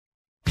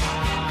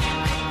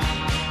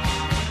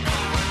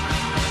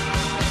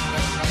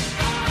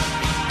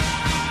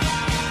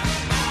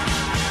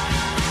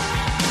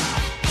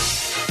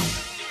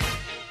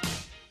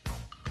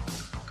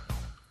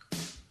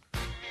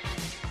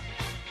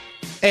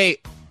Hey,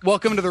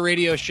 welcome to the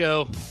radio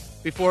show.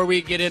 Before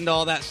we get into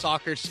all that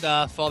soccer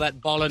stuff, all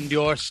that Ballon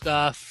d'Or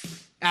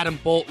stuff, Adam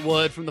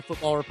Boltwood from the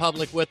Football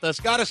Republic with us.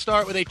 Got to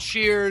start with a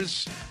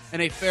cheers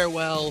and a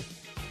farewell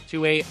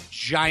to a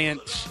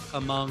giant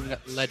among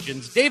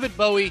legends. David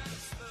Bowie,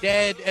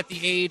 dead at the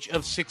age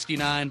of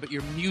 69, but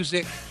your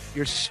music,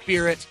 your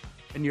spirit,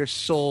 and your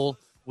soul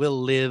will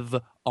live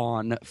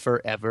on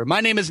forever. My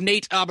name is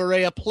Nate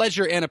Abarea.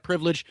 Pleasure and a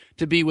privilege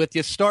to be with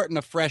you, starting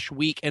a fresh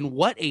week. And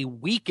what a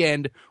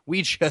weekend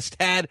we just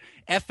had.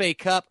 FA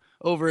Cup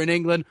over in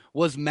England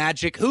was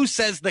magic. Who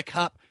says the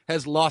cup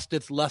has lost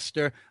its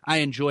luster? I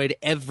enjoyed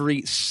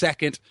every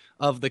second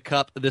of the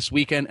cup this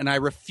weekend, and I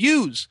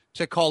refuse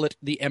to call it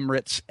the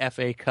Emirates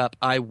FA Cup.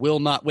 I will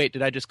not. Wait,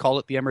 did I just call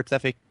it the Emirates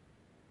FA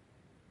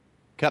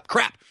Cup?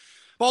 Crap.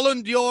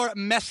 Ballon d'Or,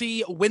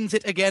 Messi wins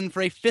it again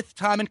for a fifth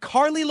time, and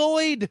Carly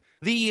Lloyd,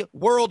 the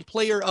World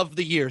Player of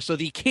the Year. So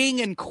the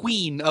king and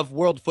queen of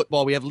world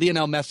football. We have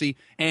Lionel Messi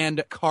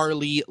and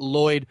Carly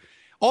Lloyd.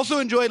 Also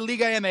enjoyed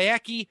Liga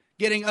MX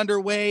getting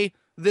underway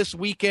this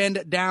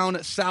weekend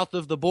down south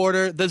of the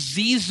border. The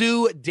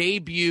Zizou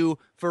debut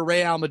for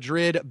Real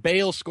Madrid.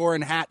 Bale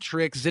scoring hat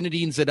trick.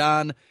 Zinedine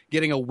Zidane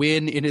getting a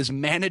win in his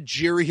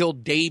managerial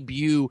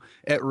debut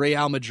at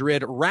Real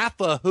Madrid.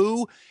 Rafa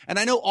who? And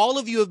I know all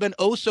of you have been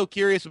oh so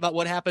curious about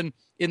what happened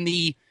in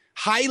the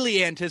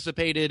highly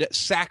anticipated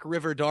Sac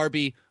River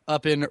Derby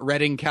up in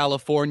Redding,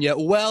 California.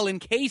 Well, in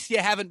case you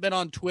haven't been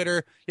on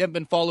Twitter, you haven't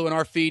been following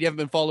our feed, you haven't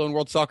been following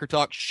World Soccer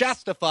Talk,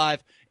 Shasta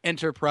 5,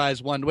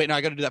 Enterprise 1. Wait, no,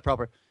 I got to do that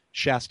proper.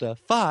 Shasta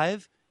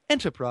 5,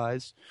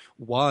 Enterprise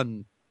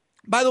 1.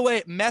 By the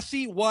way,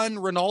 Messi 1,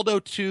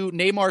 Ronaldo 2,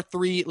 Neymar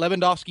 3,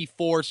 Lewandowski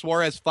 4,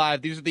 Suarez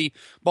 5. These are the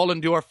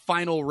Ballon d'Or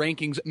final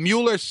rankings.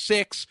 Mueller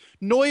 6,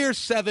 Neuer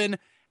 7,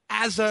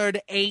 Hazard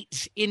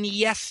 8,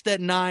 Iniesta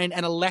 9,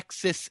 and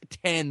Alexis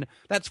 10.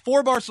 That's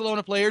 4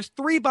 Barcelona players,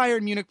 3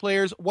 Bayern Munich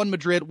players, 1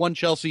 Madrid, 1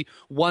 Chelsea,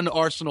 1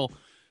 Arsenal.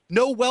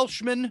 No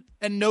Welshmen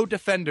and no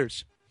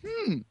defenders.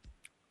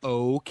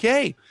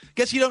 Okay.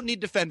 Guess you don't need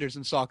defenders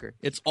in soccer.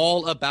 It's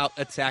all about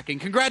attacking.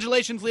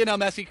 Congratulations, Lionel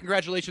Messi.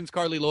 Congratulations,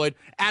 Carly Lloyd.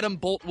 Adam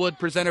Boltwood,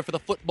 presenter for the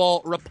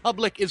Football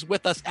Republic, is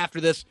with us after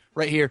this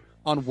right here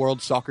on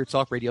World Soccer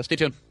Talk Radio. Stay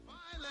tuned.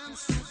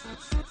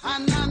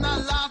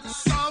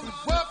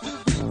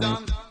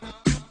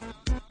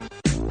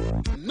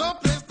 No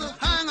place to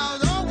hang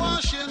out or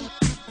washing,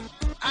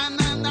 and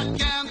then I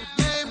can't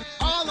blame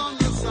all on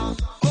the sun.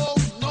 Oh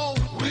no,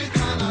 we're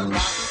gonna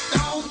rock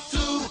down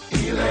to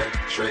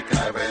Electric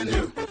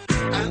Avenue,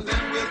 and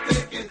then we'll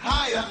take it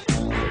higher.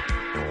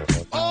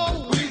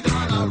 Oh, we're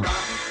gonna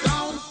rock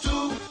down to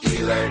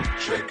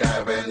Electric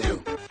Avenue,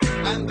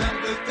 and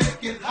then we'll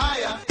take it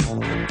higher.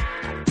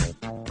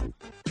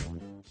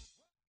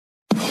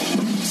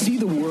 See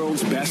the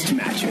world's best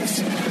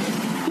matches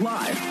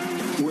live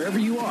wherever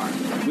you are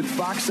with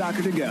Fox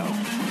Soccer to go.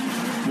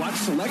 Watch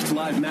select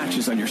live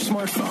matches on your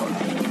smartphone,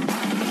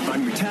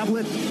 on your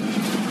tablet,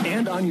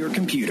 and on your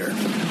computer.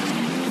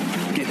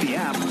 Get the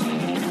app,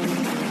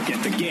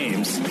 get the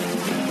games,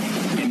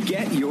 and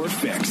get your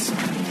fix.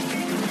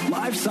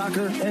 Live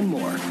soccer and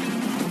more.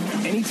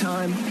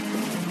 Anytime,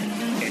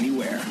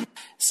 anywhere.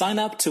 Sign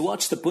up to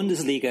watch the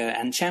Bundesliga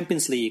and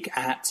Champions League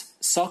at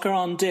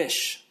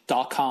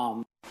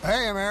soccerondish.com.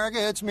 Hey,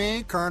 America, it's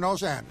me, Colonel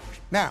Sanders.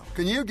 Now,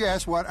 can you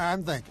guess what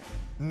I'm thinking?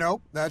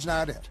 Nope, that's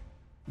not it.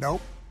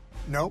 Nope,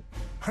 not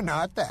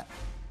that.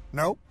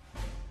 Nope.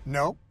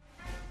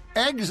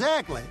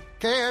 Exactly.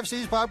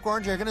 KFC's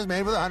popcorn chicken is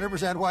made with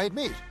 100% white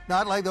meat,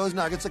 not like those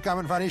nuggets that come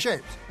in funny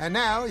shapes. And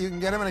now you can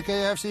get them in a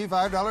KFC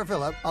 $5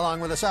 fill-up, along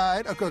with a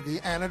side, a cookie,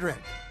 and a drink.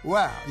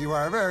 Wow, you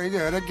are very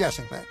good at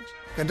guessing things.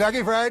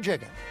 Kentucky Fried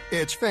Chicken.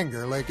 It's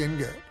finger-licking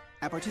good.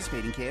 At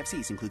participating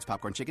KFCs includes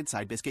popcorn chicken,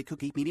 side biscuit,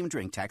 cookie, medium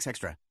drink, tax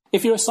extra.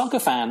 If you're a soccer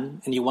fan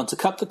and you want to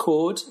cut the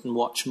cord and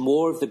watch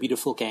more of the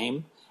beautiful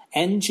game,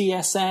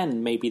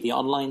 NGSN may be the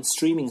online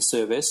streaming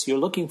service you're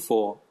looking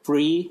for.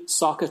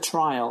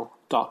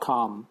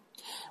 FreeSoccerTrial.com.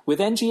 With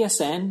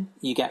NGSN,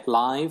 you get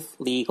live,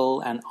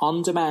 legal, and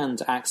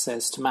on-demand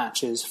access to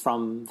matches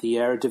from the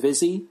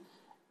Eredivisie,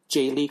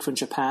 J-League from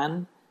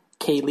Japan,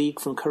 K-League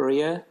from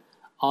Korea,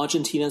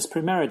 Argentina's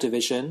Primera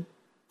Division,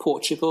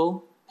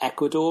 Portugal,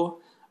 Ecuador,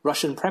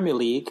 Russian Premier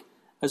League,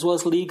 as well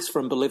as leagues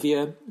from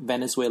Bolivia,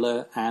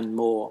 Venezuela, and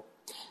more.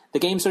 The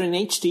games are in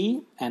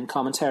HD, and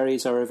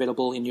commentaries are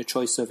available in your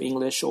choice of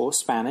English or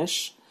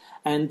Spanish,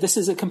 and this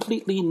is a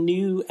completely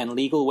new and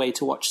legal way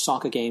to watch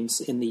soccer games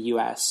in the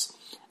US.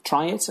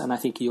 Try it, and I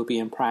think you'll be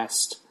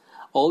impressed.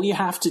 All you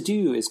have to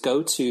do is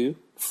go to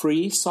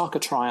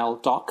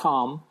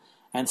freesoccertrial.com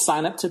and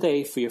sign up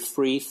today for your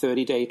free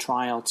 30-day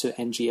trial to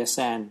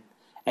NGSN.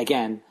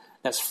 Again,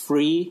 that's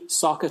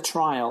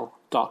freesoccertrial.com.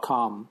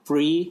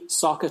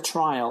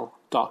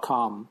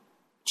 freesoccertrial.com.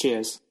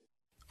 Cheers.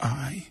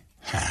 I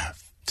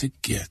have to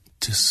get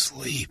to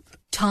sleep.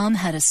 Tom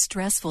had a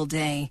stressful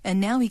day, and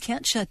now he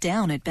can't shut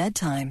down at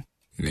bedtime.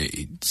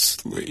 Need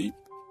sleep.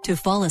 To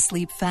fall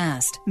asleep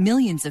fast,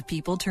 millions of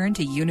people turn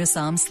to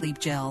Unisom sleep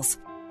gels.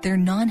 They're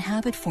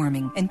non-habit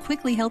forming and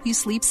quickly help you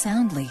sleep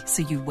soundly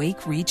so you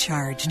wake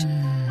recharged.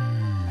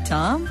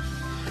 Tom?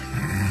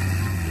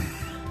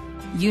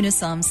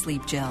 Unisom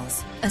Sleep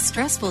Gels. A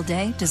stressful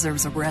day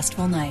deserves a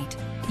restful night.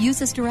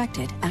 Use as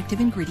directed. Active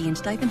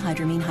ingredient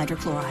diphenhydramine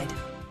hydrochloride.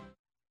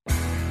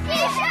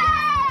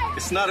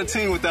 It's not a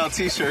team without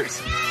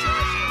t-shirts.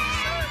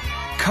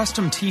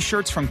 Custom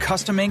t-shirts from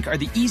Custom Ink are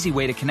the easy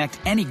way to connect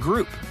any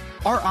group.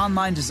 Our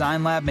online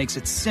design lab makes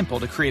it simple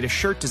to create a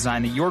shirt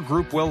design that your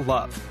group will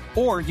love.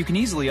 Or you can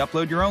easily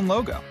upload your own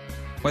logo.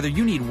 Whether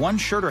you need one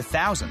shirt or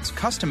thousands,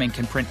 Custom Ink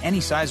can print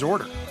any size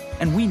order.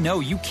 And we know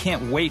you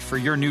can't wait for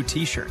your new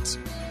t-shirts.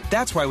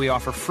 That's why we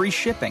offer free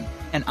shipping,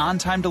 and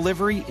on-time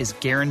delivery is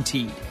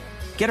guaranteed.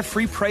 Get a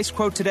free price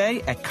quote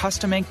today at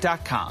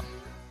customink.com.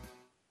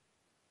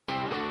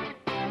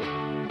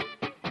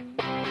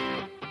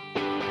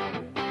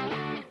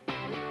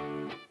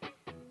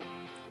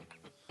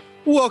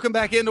 Welcome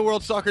back into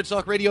World Soccer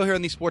Talk Radio here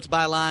on the Sports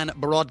Byline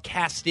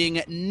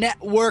Broadcasting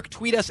Network.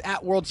 Tweet us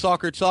at World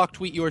Soccer Talk.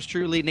 Tweet yours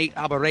truly, Nate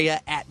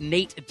Abaurrea at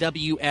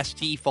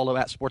NateWST. Follow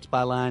at Sports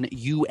Byline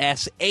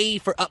USA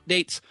for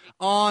updates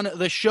on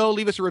the show.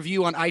 Leave us a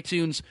review on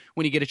iTunes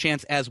when you get a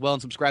chance as well,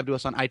 and subscribe to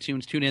us on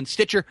iTunes, TuneIn,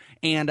 Stitcher,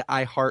 and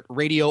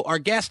iHeartRadio. Our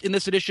guest in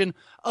this edition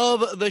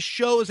of the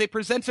show is a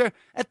presenter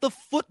at the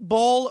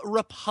Football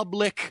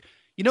Republic.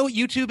 You know what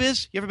YouTube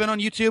is? You ever been on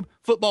YouTube?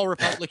 Football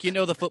Republic. You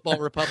know the Football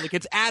Republic.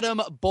 It's Adam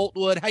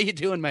Boltwood. How you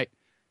doing, mate?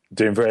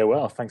 Doing very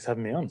well. Thanks for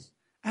having me on.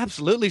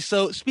 Absolutely.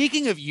 So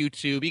speaking of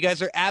YouTube, you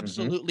guys are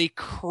absolutely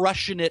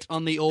crushing it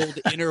on the old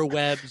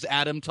interwebs,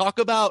 Adam. Talk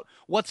about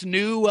what's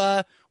new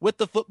with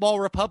the Football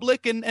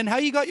Republic and how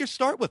you got your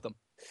start with them.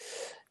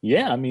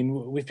 Yeah, I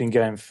mean, we've been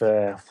going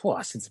for,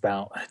 since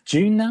about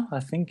June now, I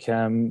think.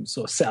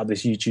 Sort of set up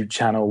this YouTube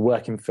channel,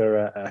 working for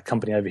a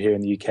company over here in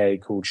the UK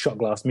called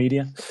Shotglass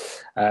Media,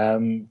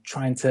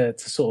 trying to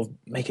sort of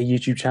make a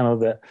YouTube channel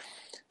that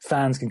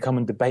fans can come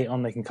and debate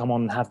on. They can come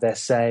on and have their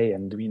say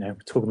and, you know,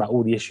 talk about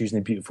all the issues in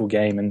the beautiful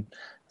game. And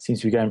it seems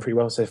to be going pretty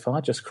well so far.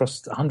 Just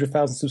crossed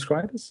 100,000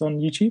 subscribers on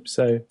YouTube,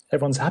 so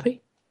everyone's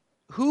happy.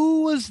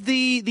 Who was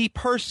the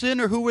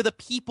person, or who were the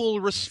people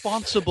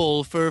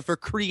responsible for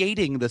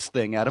creating this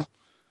thing, Adam?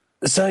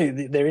 So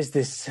there is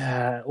this,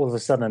 all of a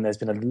sudden, there's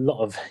been a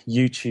lot of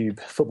YouTube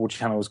football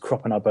channels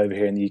cropping up over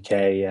here in the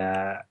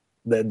UK.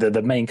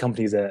 The main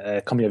company is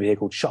a company over here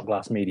called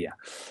Shotglass Media.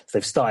 So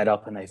they've started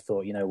up and they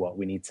thought, you know what,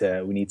 we need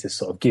to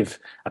sort of give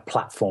a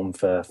platform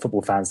for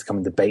football fans to come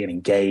and debate and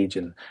engage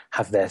and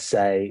have their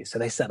say. So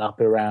they set up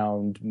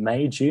around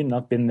May, June, and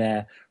I've been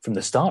there from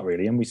the start,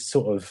 really. And we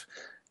sort of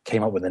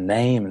came up with a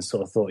name and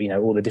sort of thought, you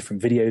know, all the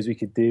different videos we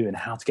could do and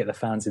how to get the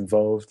fans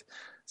involved.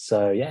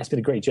 So, yeah, it's been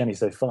a great journey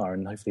so far,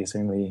 and hopefully it's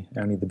only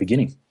the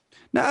beginning.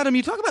 Now, Adam,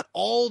 you talk about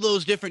all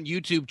those different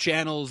YouTube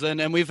channels,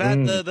 and we've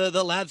had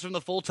the lads from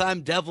the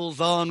Full-Time Devils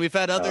on. We've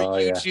had other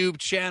YouTube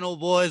channel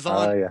boys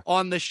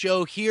on the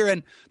show here,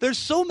 and there's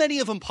so many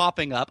of them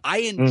popping up.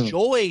 I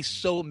enjoy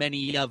so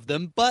many of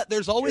them, but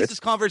there's always this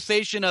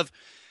conversation of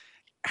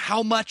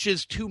how much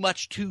is too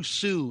much too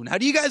soon. How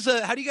do you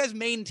guys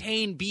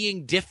maintain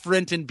being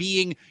different and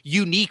being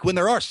unique when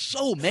there are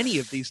so many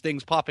of these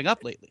things popping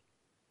up lately?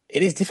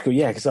 It is difficult,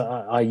 yeah, because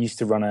I used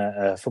to run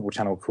a football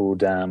channel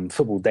called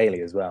Football Daily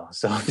as well.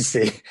 So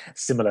obviously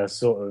similar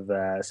sort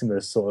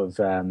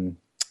of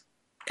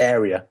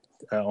area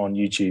on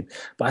YouTube.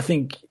 But I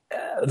think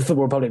the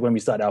Football Republic, when we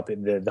started up,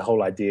 the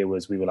whole idea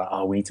was we were like,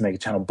 we need to make a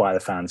channel by the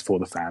fans for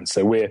the fans.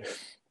 So we're,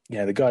 you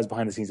know, the guys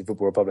behind the scenes of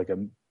Football Republic are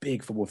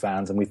big football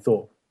fans, and we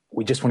thought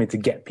we just wanted to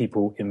get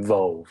people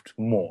involved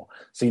more.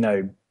 So, you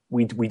know,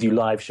 we do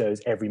live shows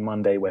every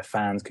Monday where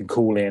fans can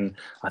call in.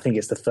 I think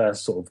it's the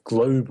first sort of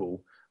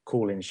global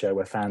call-in show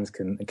where fans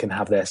can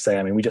have their say.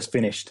 I mean, we just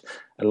finished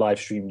a live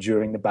stream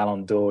during the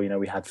Ballon d'Or. You know,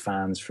 we had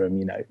fans from,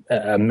 you know,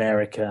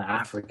 America,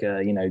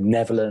 Africa, you know,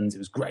 Netherlands. It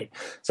was great.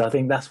 So I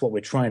think that's what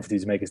we're trying to do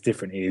to make us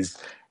different is,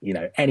 you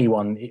know,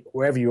 anyone,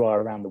 wherever you are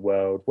around the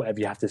world, whatever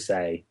you have to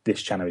say,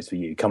 this channel is for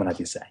you. Come and have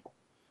your say.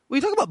 We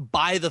talk about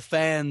by the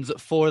fans,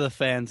 for the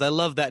fans. I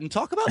love that. And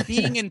talk about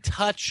being in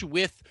touch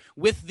with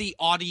the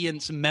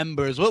audience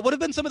members. What have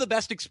been some of the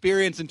best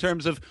experience in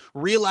terms of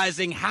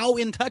realizing how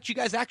in touch you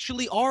guys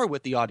actually are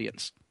with the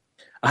audience?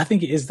 I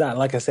think it is that,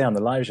 like I say on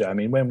the live show. I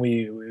mean,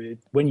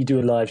 when you do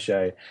a live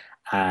show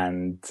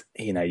and,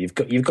 you know, you've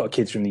got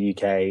kids from the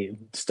UK,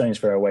 stone's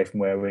throw away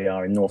from where we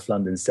are in North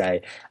London,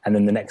 say, and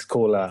then the next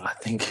caller, I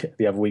think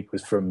the other week,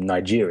 was from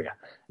Nigeria.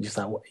 Just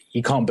like,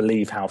 you can't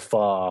believe how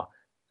far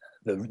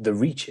the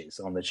reach is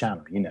on the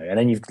channel, you know. And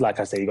then like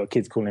I say, you've got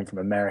kids calling in from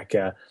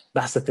America.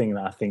 That's the thing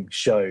that I think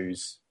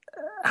shows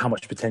how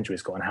much potential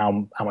it's got and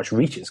how much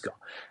reach it's got.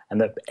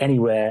 And that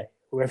anywhere,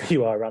 wherever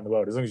you are around the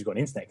world, as long as you've got an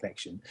internet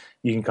connection,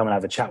 you can come and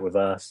have a chat with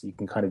us. You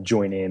can kind of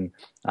join in.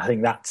 I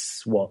think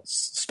that's what's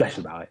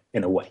special about it,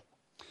 in a way.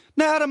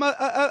 Now, Adam,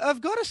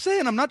 I've got to say,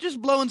 and I'm not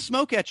just blowing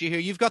smoke at you here,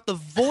 you've got the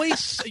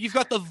voice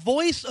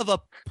of a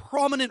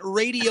prominent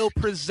radio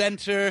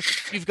presenter.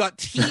 You've got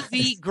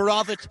TV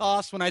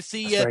gravitas. When I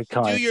see you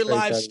do your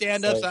live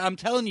stand-ups, I'm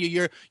telling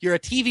you, you're a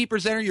TV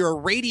presenter, you're a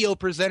radio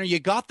presenter, you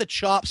got the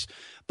chops.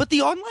 but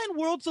the online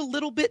world's a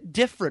little bit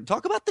different.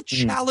 Talk about the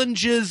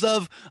challenges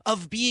of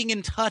being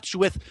in touch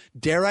with,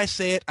 dare I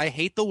say it, I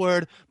hate the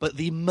word, but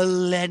the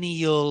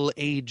millennial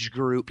age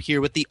group here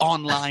with the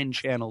online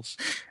channels.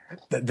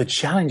 The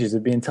challenges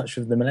of being in touch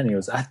with the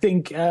millennials. I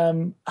think,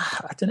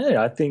 I don't know.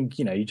 I think,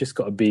 you just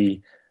got to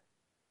be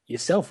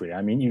yourself, really.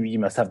 I mean, you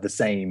must have the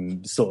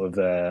same sort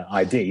of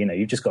idea.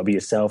 You've just got to be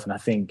yourself. And I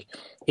think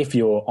if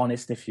you're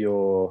honest, if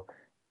you're,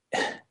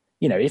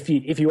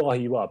 if you are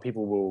who you are,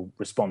 people will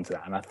respond to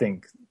that. And I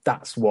think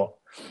that's what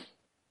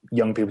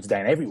young people today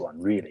and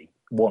everyone really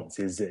wants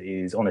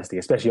is honesty,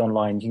 especially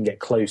online. You can get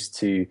close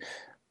to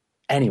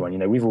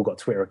anyone. We've all got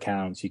Twitter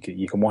accounts. You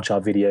can watch our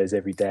videos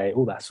every day,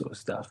 all that sort of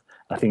stuff.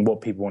 I think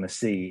what people want to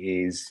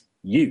see is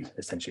you,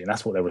 essentially, and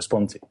that's what they'll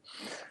respond to.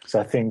 So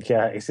I think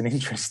it's an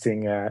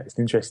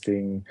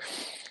interesting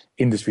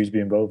industry to be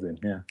involved in.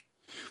 Yeah.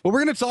 Well,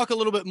 we're going to talk a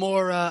little bit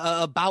more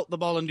about the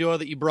Ballon d'Or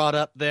that you brought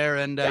up there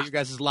and your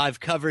guys' live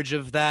coverage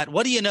of that.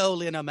 What do you know,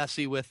 Lionel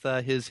Messi with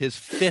his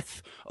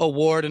fifth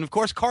award? And, of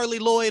course, Carly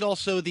Lloyd,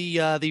 also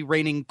the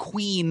reigning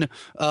queen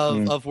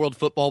of world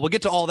football. We'll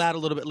get to all that a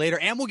little bit later,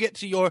 and we'll get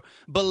to your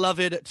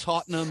beloved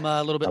Tottenham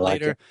a little bit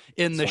later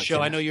in the show.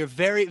 I know you're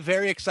very,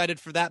 very excited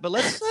for that, but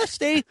let's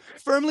stay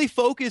firmly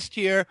focused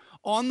here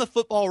on the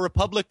Football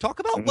Republic. Talk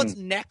about what's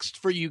next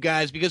for you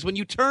guys, because when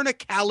you turn a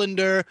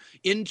calendar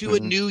into a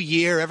new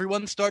year,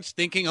 everyone starts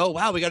thinking, oh,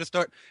 wow, we got to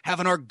start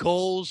having our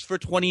goals for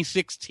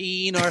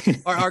 2016 or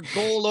our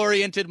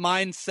goal-oriented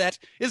mindset.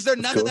 Is there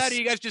none of that? Are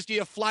you guys just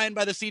flying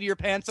by the seat of your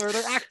pants, or are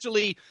there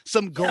actually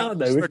some goals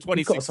for 2016?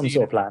 We've got some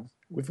sort of plan.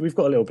 We've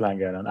got a little plan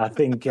going on. I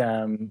think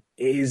it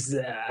is,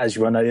 as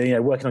you well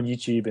know, working on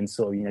YouTube and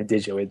sort of,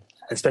 digital,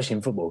 especially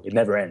in football, it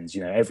never ends.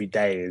 Every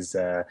day is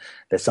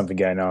there's something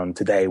going on.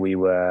 Today we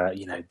were,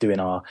 doing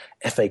our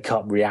FA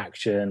Cup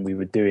reaction. We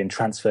were doing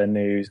transfer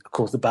news, of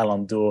course, the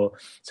Ballon d'Or.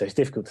 So it's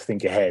difficult to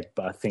think ahead.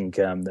 But I think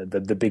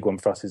the big one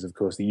for us is, of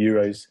course, the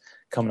Euros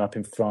coming up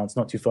in France,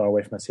 not too far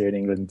away from us here in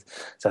England.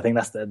 So I think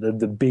that's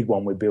the big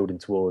one we're building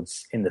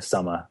towards in the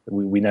summer.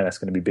 We know that's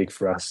going to be big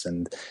for us,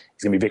 and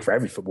it's going to be big for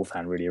every football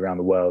fan really around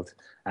the world.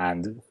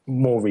 And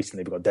more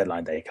recently, we've got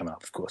Deadline Day coming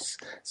up, of course.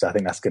 So I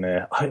think that's going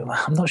to...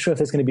 I'm not sure if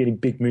there's going to be any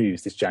big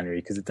moves this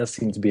January, because it does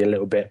seem to be a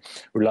little bit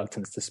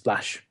reluctance to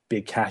splash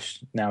big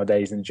cash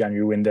nowadays in the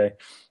January window.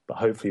 But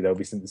hopefully there'll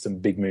be some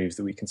big moves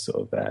that we can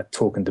sort of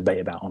talk and debate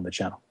about on the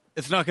channel.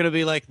 It's not going to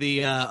be like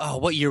the,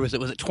 what year was it?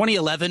 Was it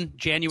 2011?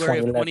 January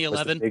of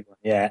 2011?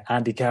 Yeah,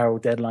 Andy Carroll,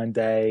 Deadline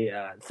Day.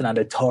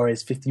 Fernando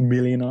Torres, 50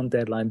 million on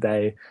Deadline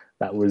Day.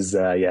 That was,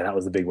 that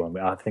was the big one.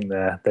 But I think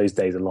those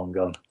days are long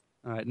gone.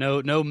 All right,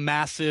 no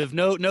massive,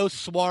 no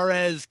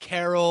Suarez,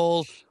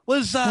 Carroll.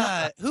 Was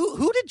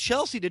who did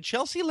Chelsea? Did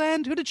Chelsea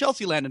land? Who did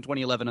Chelsea land in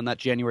 2011 in that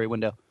January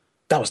window?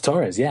 That was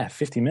Torres, yeah,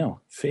 50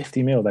 mil.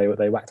 50 mil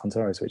they whacked on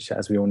Torres, which,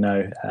 as we all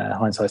know,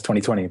 hindsight's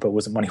 2020, but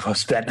wasn't money well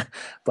spent.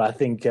 But I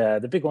think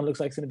the big one looks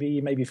like it's going to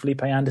be maybe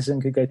Felipe Anderson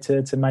could go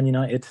to Man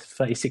United,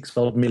 36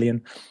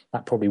 million.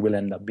 That probably will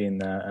end up being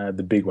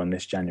the big one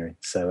this January.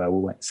 So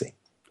we'll wait and see.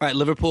 All right,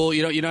 Liverpool,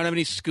 you don't have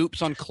any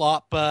scoops on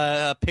Klopp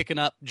picking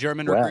up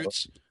German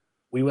recruits?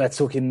 We were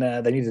talking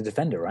they need a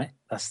defender, right?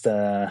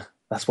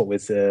 That's what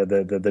with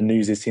the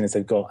news is seen as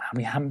they've got. How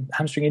many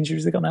hamstring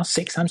injuries they got now?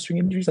 6 hamstring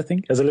injuries, I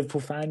think. As a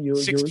Liverpool fan, you're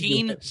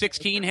 16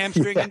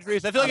 hamstring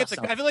injuries. I feel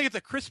like it's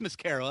a Christmas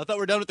carol. I thought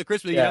we're done with the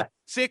Christmas. Yeah.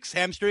 6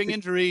 hamstring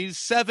injuries,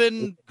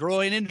 7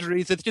 groin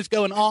injuries. It's just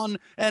going on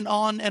and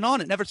on and on.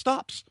 It never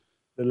stops.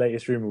 The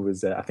latest rumor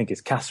was, I think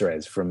it's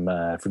Cáceres from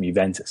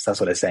Juventus. That's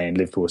what they're saying.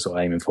 Liverpool are sort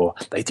of aiming for.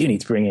 They do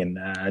need to bring in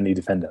a new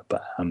defender,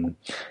 but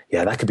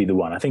that could be the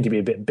one. I think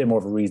it'd be a bit more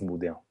of a reasonable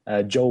deal.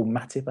 Joel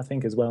Matip, I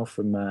think, as well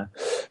from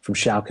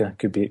Schalke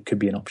could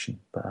be an option,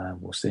 but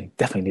we'll see.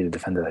 Definitely need a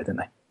defender, though, don't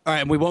they? All right,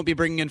 and we won't be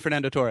bringing in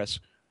Fernando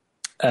Torres.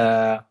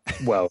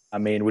 Well, I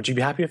mean, would you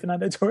be happy if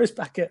Fernando Torres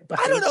back at?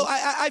 I don't know.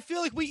 I feel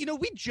like we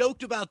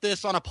joked about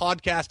this on a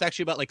podcast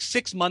actually about like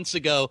 6 months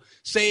ago,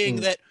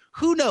 saying that.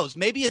 Who knows?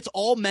 Maybe it's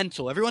all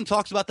mental. Everyone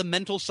talks about the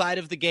mental side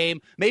of the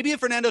game. Maybe if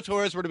Fernando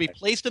Torres were to be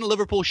placed in a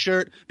Liverpool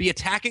shirt, be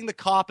attacking the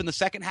cop in the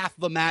second half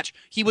of a match,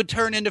 he would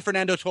turn into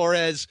Fernando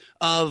Torres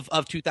of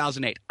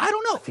 2008. I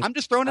don't know. I'm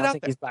just throwing it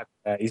out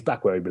there. He's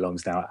back where he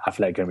belongs now at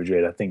Atletico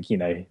Madrid. I think,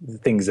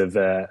 things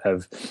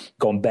have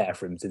gone better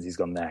for him since he's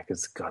gone there,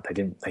 because, God,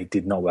 they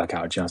did not work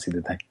out at Chelsea,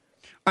 did they?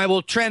 I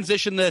will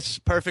transition this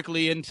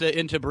perfectly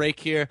into break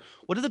here.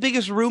 What are the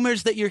biggest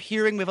rumors that you're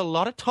hearing? We have a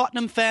lot of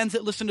Tottenham fans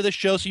that listen to this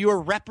show, so you are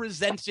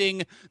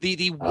representing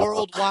the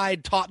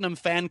worldwide Tottenham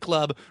fan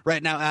club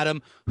right now,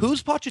 Adam.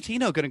 Who's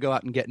Pochettino going to go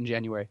out and get in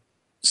January?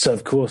 So,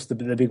 of course, the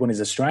big one is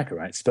a striker,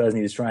 right? Spurs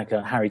need a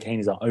striker. Harry Kane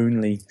is our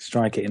only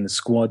striker in the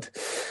squad.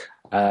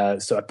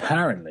 So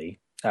apparently...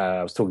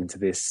 I was talking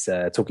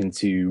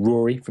to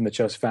Rory from the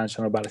Chelsea Fans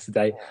channel about this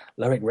today.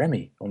 Loic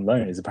Remy on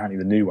loan is apparently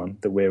the new one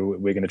that we're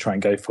going to try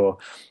and go for.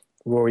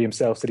 Rory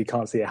himself said he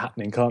can't see it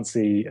happening, can't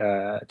see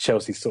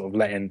Chelsea sort of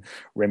letting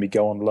Remy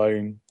go on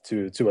loan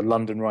to a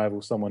London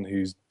rival, someone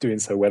who's doing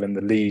so well in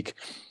the league.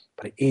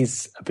 but it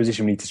is a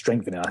position we need to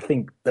strengthen it. I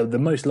think the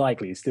most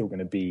likely is still going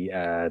to be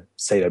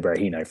Saido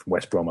Berahino from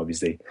West Brom,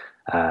 obviously.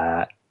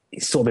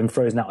 He's sort of been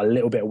frozen out a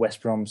little bit at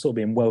West Brom, sort of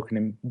being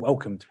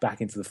welcomed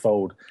back into the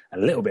fold a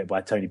little bit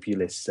by Tony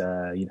Pulis,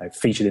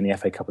 featured in the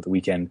FA Cup at the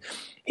weekend.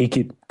 He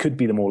could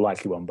be the more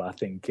likely one, but I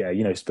think,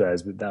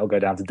 Spurs, that'll go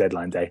down to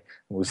deadline day, and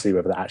we'll see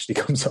whether that actually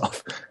comes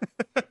off.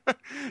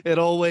 It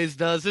always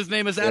does. His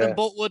name is Adam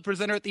Boltwood,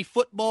 presenter at the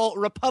Football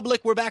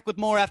Republic. We're back with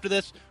more after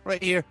this,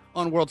 right here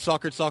on World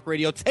Soccer Talk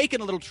Radio, taking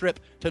a little trip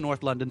to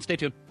North London. Stay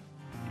tuned.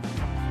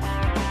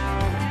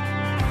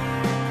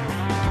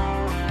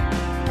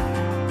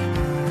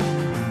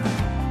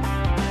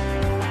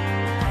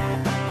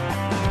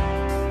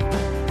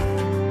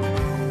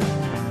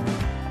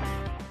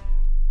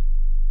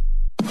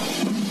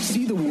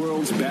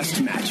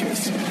 Best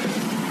matches.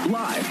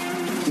 Live,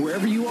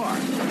 wherever you are,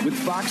 with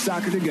Fox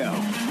Soccer to Go.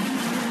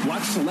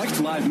 Watch select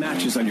live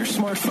matches on your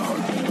smartphone,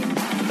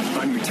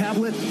 on your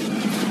tablet,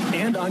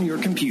 and on your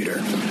computer.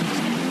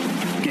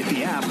 Get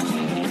the app,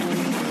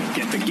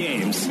 get the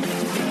games,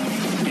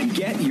 and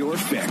get your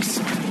fix.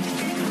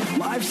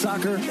 Live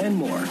soccer and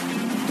more.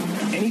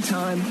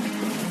 Anytime,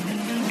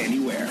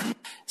 anywhere.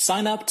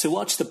 Sign up to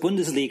watch the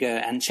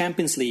Bundesliga and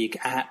Champions League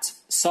at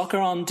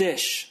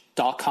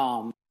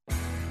soccerondish.com.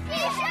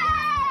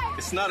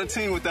 It's not a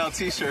team without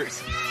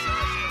T-shirts.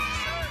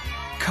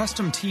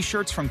 Custom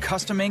T-shirts from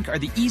Custom Ink are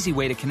the easy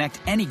way to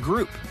connect any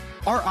group.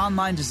 Our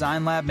online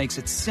design lab makes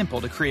it simple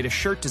to create a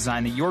shirt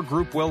design that your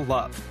group will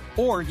love.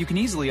 Or you can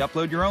easily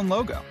upload your own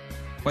logo.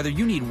 Whether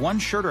you need one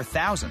shirt or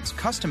thousands,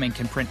 Custom Ink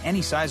can print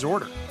any size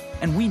order.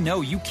 And we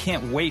know you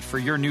can't wait for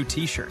your new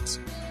T-shirts.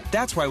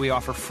 That's why we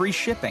offer free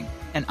shipping,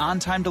 and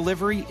on-time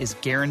delivery is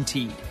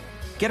guaranteed.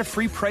 Get a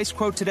free price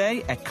quote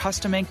today at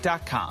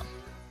customink.com.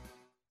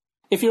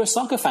 If you're a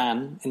soccer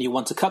fan and you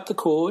want to cut the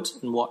cord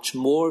and watch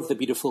more of the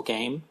beautiful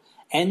game,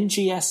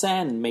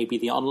 NGSN may be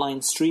the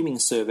online streaming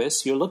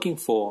service you're looking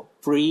for.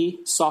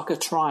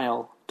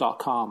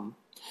 FreeSoccerTrial.com.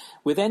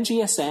 With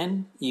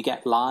NGSN, you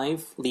get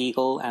live,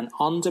 legal, and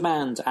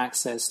on-demand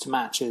access to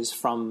matches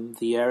from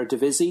the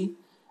Eredivisie,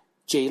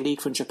 J-League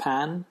from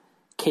Japan,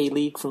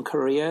 K-League from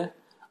Korea,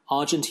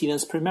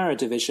 Argentina's Primera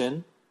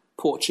Division,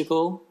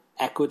 Portugal,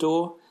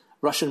 Ecuador,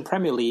 Russian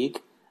Premier League,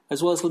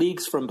 as well as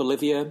leagues from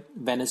Bolivia,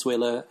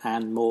 Venezuela,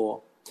 and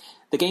more.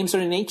 The games are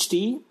in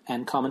HD,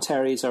 and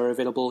commentaries are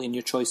available in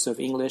your choice of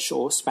English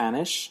or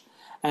Spanish.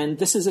 And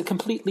this is a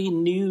completely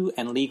new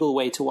and legal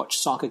way to watch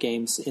soccer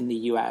games in the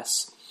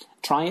US.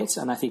 Try it,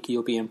 and I think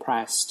you'll be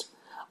impressed.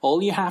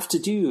 All you have to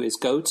do is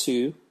go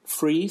to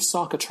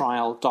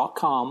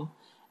freesoccertrial.com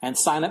and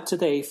sign up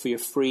today for your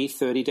free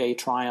 30-day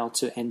trial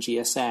to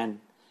NGSN.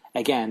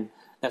 Again,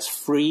 that's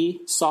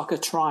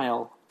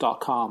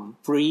freesoccertrial.com.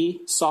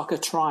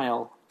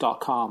 freesoccertrial.com.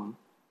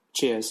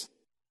 Cheers.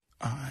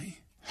 I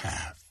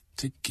have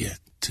to get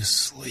to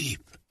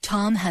sleep.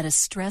 Tom had a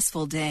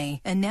stressful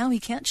day, and now he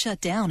can't shut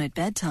down at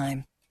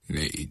bedtime.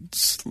 Need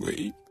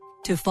sleep.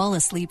 To fall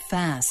asleep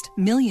fast,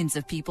 millions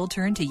of people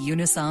turn to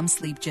Unisom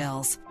sleep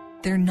gels.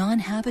 They're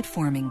non-habit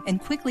forming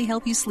and quickly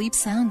help you sleep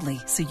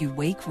soundly so you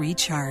wake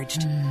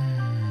recharged.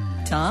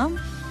 Tom?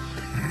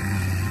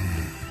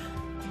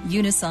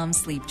 Unisom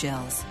sleep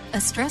gels. A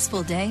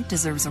stressful day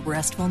deserves a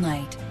restful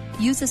night.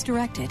 Use as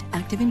directed.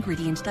 Active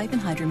ingredient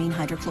diphenhydramine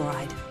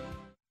hydrochloride.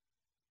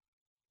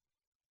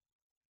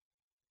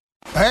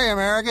 Hey,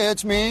 America,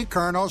 it's me,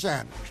 Colonel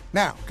Sanders.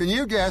 Now, can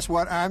you guess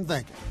what I'm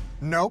thinking?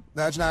 Nope,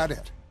 that's not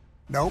it.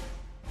 Nope,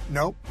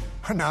 nope,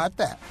 not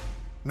that.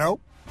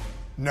 Nope,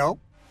 nope.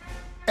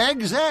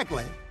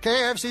 Exactly.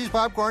 KFC's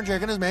popcorn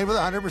chicken is made with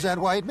 100%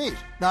 white meat,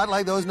 not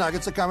like those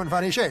nuggets that come in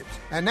funny shapes.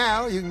 And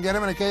now you can get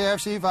them in a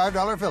KFC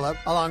 $5 fill-up,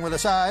 along with a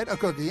side, a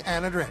cookie,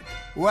 and a drink.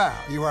 Wow,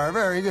 you are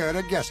very good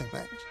at guessing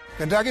things.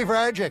 Kentucky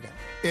Fried Chicken.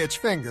 It's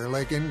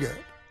finger-licking good.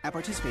 At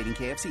participating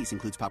KFCs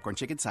includes popcorn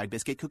chicken, side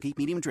biscuit, cookie,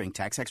 medium drink,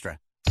 tax extra.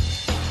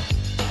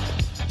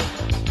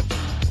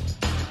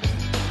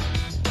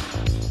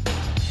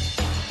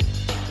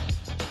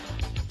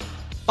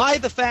 By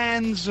the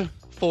fans,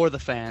 for the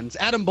fans.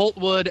 Adam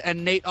Boltwood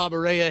and Nate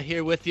Abarea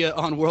here with you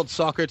on World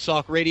Soccer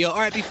Talk Radio. All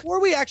right, before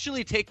we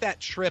actually take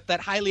that trip, that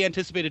highly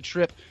anticipated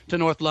trip to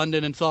North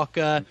London and talk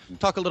a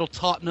little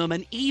Tottenham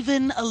and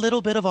even a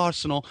little bit of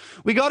Arsenal,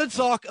 we got to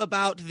talk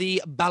about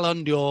the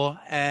Ballon d'Or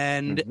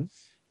and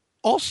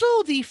also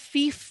the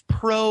FIFA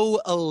Pro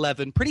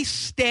 11. Pretty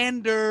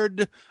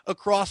standard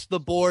across the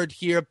board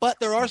here, but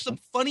there are some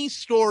funny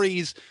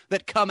stories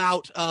that come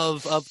out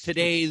of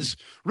today's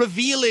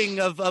revealing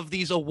of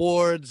these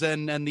awards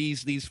and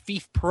these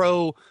FIFA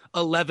Pro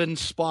 11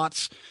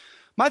 spots.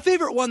 My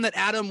favorite one that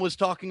Adam was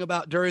talking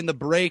about during the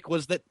break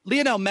was that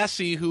Lionel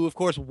Messi, who of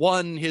course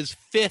won his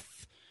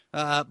 5th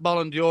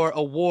Ballon d'Or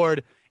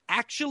award,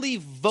 actually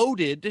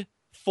voted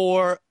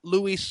for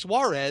Luis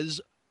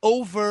Suarez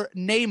over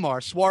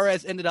Neymar.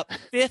 Suarez ended up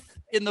 5th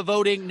in the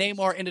voting.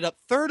 Neymar ended up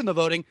 3rd in the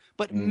voting,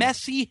 but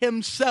Messi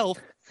himself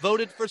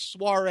voted for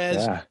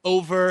Suarez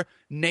over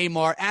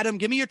Neymar. Adam,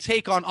 give me your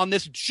take on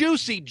this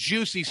juicy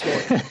story.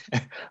 I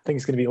think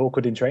it's going to be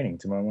awkward in training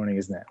tomorrow morning,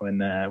 isn't it,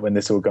 when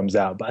this all comes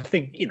out? But I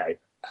think,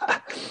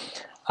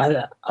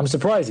 I'm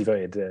surprised he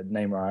voted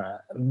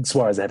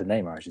Suarez ahead of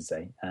Neymar, I should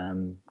say,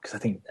 because I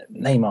think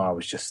Neymar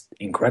was just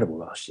incredible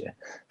last year.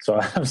 So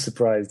I'm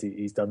surprised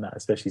he's done that,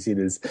 especially seeing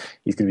as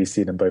he's going to be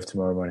seeing them both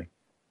tomorrow morning.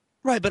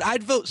 Right, but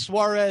I'd vote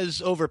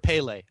Suarez over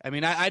Pele. I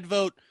mean, I'd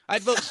vote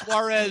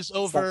Suarez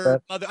over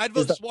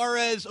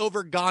Suarez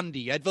over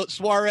Gandhi. I'd vote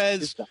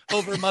Suarez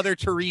over Mother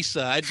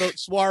Teresa. I'd vote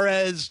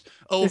Suarez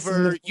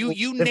over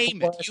you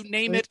name it. You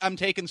name it, I'm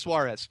taking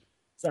Suarez.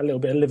 Is that a little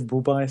bit of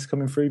Liverpool bias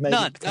coming through? Maybe?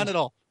 None at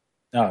all.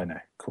 Oh no,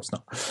 of course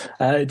not.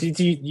 Do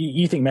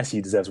you think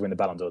Messi deserves to win the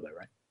Ballon d'Or, though,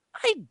 right?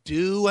 I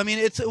do. I mean,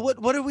 it's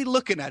what are we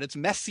looking at? It's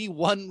Messi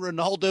 1,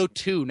 Ronaldo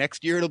 2.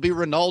 Next year it'll be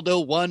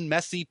Ronaldo 1,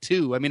 Messi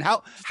 2. I mean,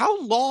 how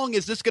long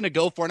is this going to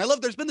go for? And I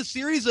love there's been the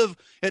series of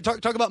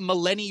talk about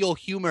millennial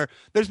humor.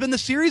 There's been the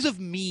series of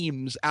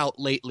memes out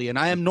lately, and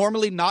I am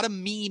normally not a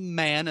meme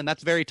man, and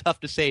that's very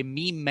tough to say.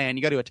 Meme man,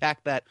 you got to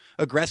attack that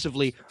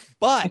aggressively,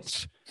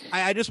 but.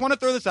 I just want to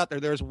throw this out there.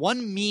 There's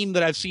one meme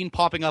that I've seen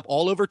popping up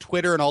all over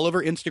Twitter and all over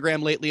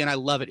Instagram lately, and I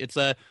love it. It's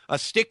a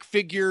stick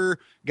figure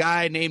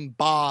guy named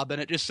Bob,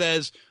 and it just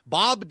says,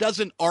 Bob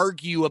doesn't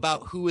argue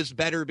about who is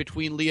better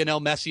between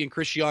Lionel Messi and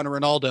Cristiano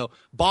Ronaldo.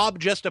 Bob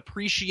just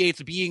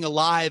appreciates being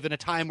alive in a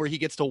time where he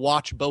gets to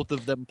watch both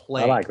of them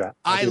play. I like that.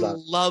 I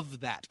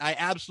love that. I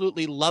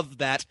absolutely love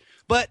that.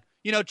 But,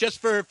 just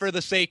for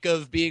the sake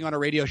of being on a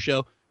radio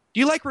show, do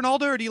you like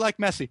Ronaldo or do you like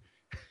Messi?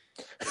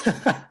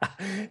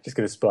 Just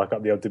going to spark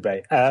up the old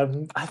debate. I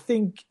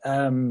think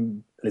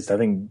Cristiano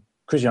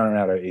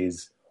Ronaldo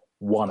is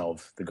one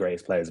of the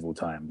greatest players of all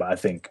time, but I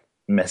think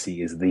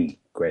Messi is the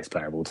greatest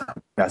player of all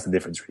time. That's the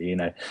difference,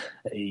 really.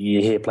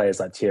 You hear players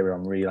like Thierry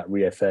Henry, like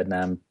Rio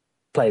Ferdinand,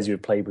 players who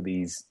have played with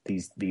these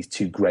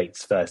two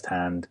greats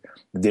firsthand.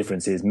 The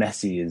difference is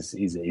Messi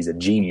is a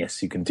genius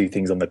who can do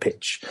things on the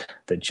pitch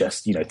that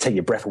just take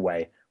your breath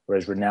away,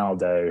 whereas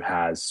Ronaldo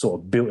has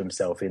sort of built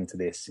himself into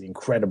this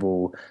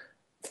incredible.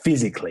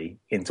 Physically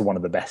into one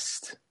of the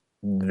best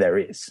there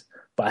is.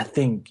 But I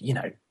think,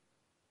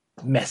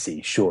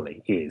 Messi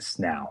surely is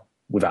now,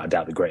 without a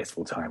doubt, the greatest of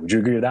all time. Would you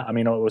agree with that? I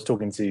mean, I was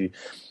talking to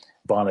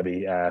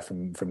Barnaby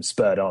from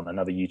Spurred On,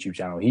 another YouTube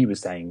channel. He was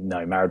saying,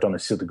 no,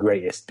 Maradona's still the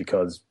greatest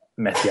because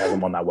Messi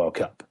hasn't won that World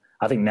Cup.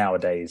 I think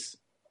nowadays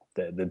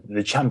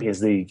the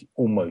Champions League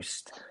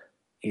almost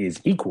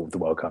is equal with the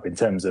World Cup in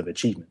terms of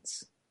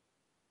achievements.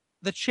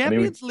 The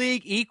Champions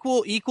League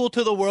equal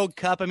to the World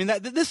Cup. I mean,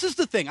 this is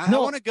the thing. I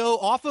want to go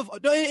off of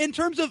in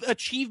terms of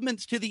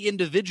achievements to the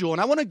individual,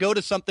 and I want to go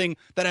to something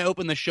that I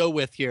opened the show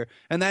with here,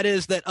 and that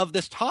is that of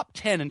this top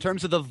 10 in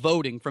terms of the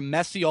voting, from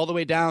Messi all the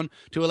way down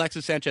to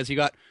Alexis Sanchez, you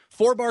got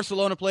 4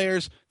 Barcelona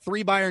players,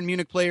 3 Bayern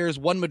Munich players,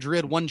 1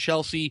 Madrid, 1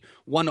 Chelsea,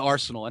 1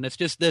 Arsenal, and it's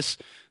just this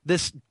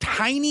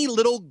tiny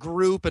little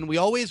group, and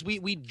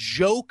we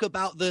joke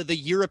about the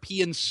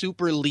European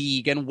Super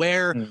League and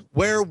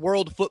where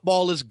world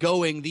football is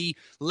going, the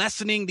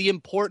lessening the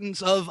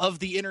importance of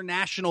the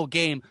international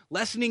game,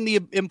 lessening the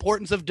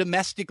importance of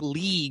domestic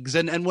leagues,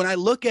 and when I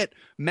look at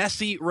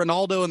Messi,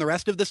 Ronaldo, and the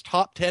rest of this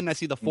top 10, I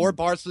see the 4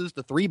 Barças,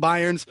 the 3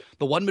 Bayerns,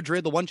 the 1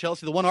 Madrid, the 1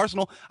 Chelsea, the 1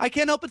 Arsenal. I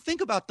can't help but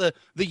think about the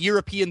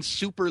European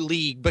Super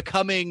League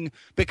becoming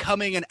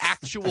an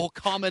actual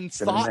common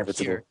thought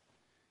here.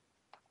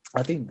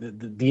 I think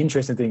the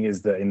interesting thing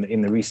is that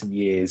in the recent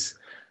years,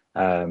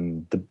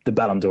 the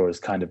Ballon d'Or has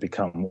kind of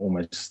become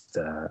almost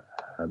a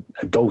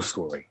goal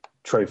scoring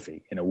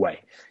trophy in a way.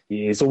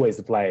 It's always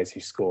the players who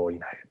score,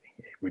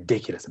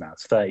 ridiculous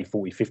amounts, 30,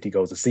 40, 50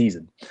 goals a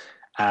season.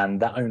 And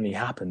that only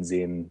happens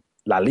in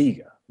La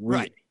Liga, really.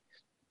 Right.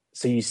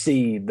 So you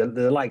see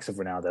the likes of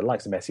Ronaldo, the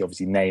likes of Messi,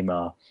 obviously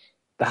Neymar.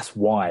 That's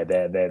why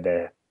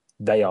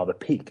they are the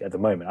peak at the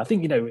moment. I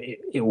think,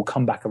 it will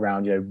come back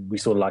around. We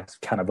saw the likes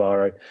of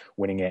Cannavaro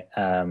winning it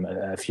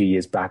a few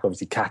years back.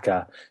 Obviously,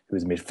 Kaká, who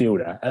was a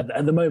midfielder.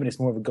 At the moment, it's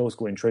more of a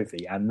goal-scoring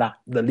trophy. And that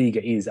the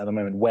Liga is at the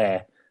moment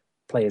where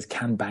players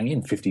can bang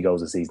in 50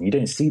 goals a season. You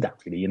don't see that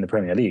really in the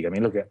Premier League. I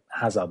mean, look at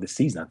Hazard this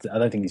season. I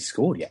don't think he's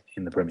scored yet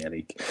in the Premier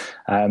League.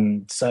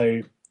 So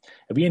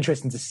it'll be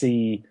interesting to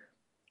see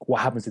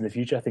what happens in the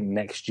future. I think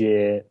next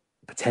year,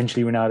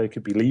 potentially Ronaldo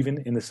could be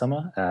leaving in the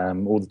summer.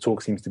 All the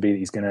talk seems to be that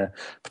he's going to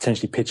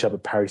potentially pitch up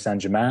at Paris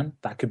Saint-Germain.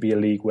 That could be a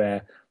league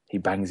where he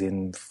bangs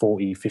in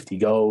 40, 50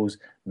 goals,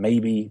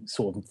 maybe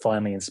sort of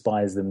finally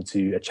inspires them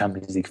to a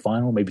Champions League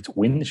final, maybe to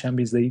win the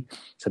Champions League.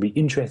 So it'll be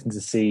interesting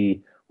to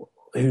see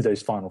who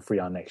those final 3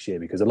 are next year,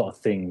 because a lot of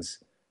things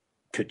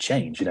could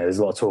change. There's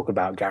a lot of talk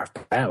about Gareth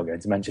Bale going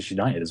to Manchester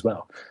United as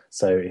well.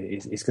 So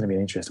it's going to be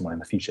an interesting one in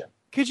the future.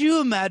 Could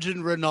you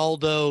imagine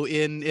Ronaldo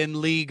in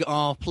Ligue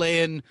 1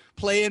 playing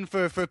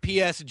for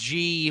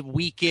PSG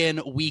week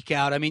in, week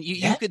out? I mean,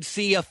 you could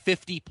see a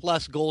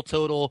 50-plus goal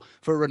total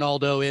for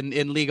Ronaldo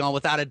in Ligue 1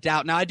 without a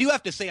doubt. Now, I do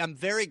have to say I'm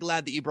very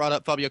glad that you brought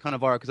up Fabio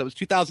Cannavaro, because that was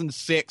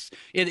 2006.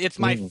 It's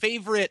my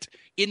favorite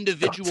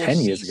individual 10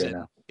 years ago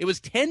now. It was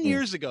 10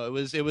 years ago. It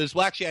was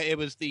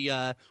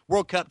the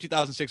World Cup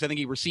 2006. I think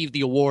he received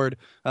the award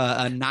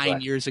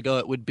 9 years ago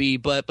it would be.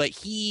 But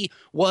he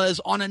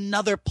was on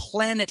another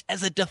planet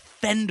as a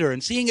defender,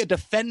 and seeing a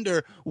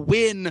defender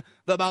win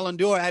the Ballon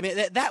d'Or, I mean,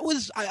 that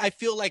was, I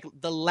feel like,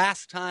 the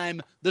last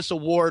time this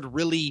award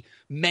really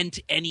meant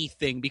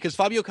anything, because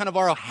Fabio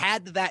Cannavaro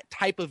had that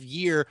type of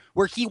year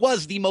where he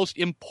was the most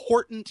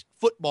important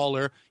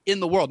footballer in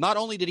the world. Not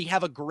only did he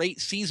have a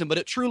great season, but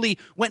it truly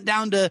went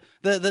down to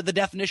the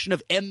definition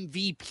of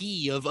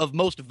MVP, of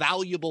most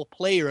valuable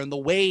player, and the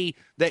way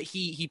that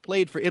he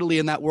played for Italy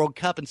in that World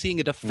Cup, and seeing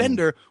a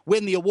defender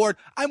win the award.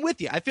 I'm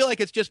with you. I feel like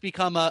it's just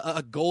become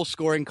a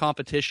goal-scoring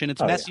competition.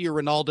 It's Messi or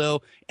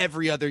Ronaldo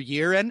every other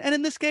year, and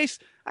in this case,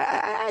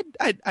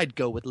 I'd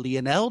go with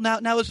Lionel.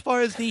 Now, as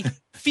far as the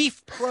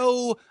FIFA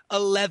Pro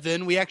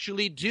 11, we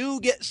actually do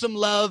get some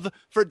love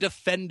for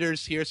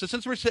defenders here. So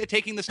since we're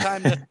taking this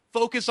time to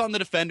focus on the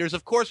defenders,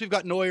 of course, we've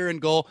got Neuer in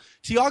goal,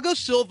 Thiago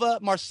Silva,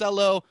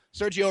 Marcelo,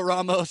 Sergio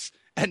Ramos,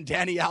 and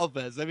Dani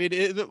Alves. I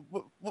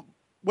mean,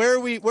 where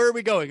are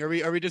we going?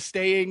 Are we just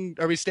staying?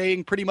 Are we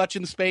staying pretty much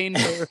in Spain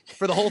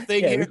for the whole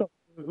thing here?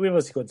 We've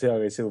also got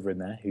Thiago Silva in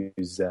there,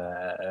 who's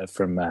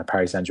from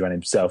Paris Saint-Germain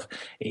himself.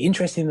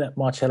 Interesting that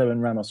Marcelo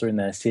and Ramos are in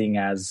there, seeing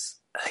as,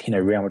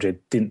 Real Madrid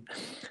didn't.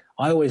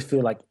 I always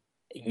feel like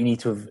you need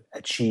to have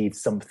achieved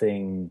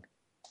something.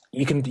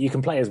 You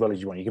can play as well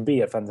as you want. You can be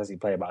a fantastic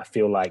player, but I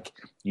feel like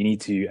you need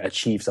to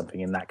achieve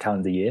something in that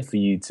calendar year for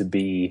you to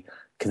be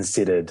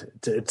considered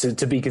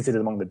to be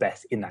considered among the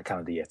best in that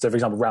calendar year. So, for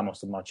example,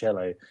 Ramos and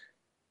Marcelo,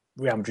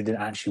 Real Madrid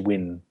didn't actually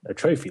win a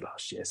trophy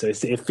last year, so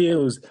it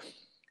feels.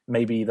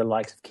 Maybe the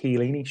likes of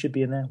Chiellini should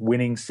be in there,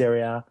 winning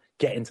Serie A,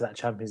 get into that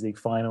Champions League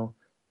final.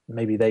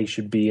 Maybe they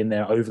should be in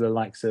there over the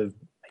likes of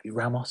maybe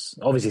Ramos.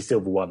 Obviously,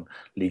 Silva won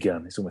Ligue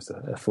 1. It's almost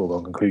a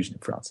foregone conclusion in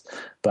France.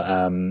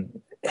 But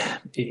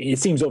it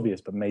seems obvious,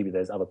 but maybe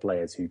there's other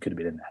players who could have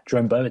been in there.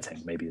 Jerome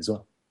Boateng maybe as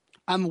well.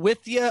 I'm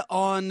with you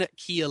on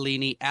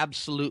Chiellini.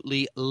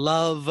 Absolutely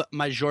love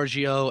my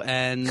Giorgio,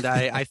 and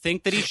I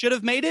think that he should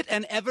have made it.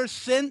 And ever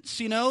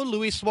since,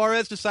 Luis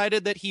Suarez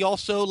decided that he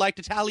also liked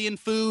Italian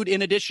food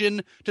in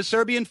addition to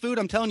Serbian food,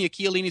 I'm telling you,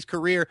 Chiellini's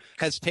career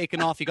has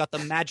taken off. He got the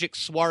magic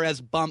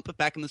Suarez bump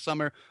back in the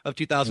summer of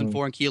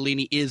 2004, and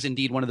Chiellini is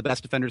indeed one of the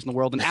best defenders in the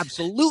world, and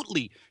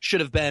absolutely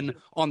should have been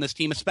on this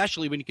team,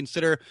 especially when you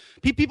consider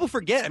people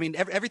forget. I mean,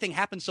 everything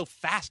happens so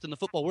fast in the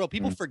football world.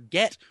 People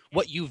forget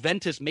what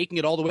Juventus making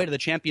it all the way to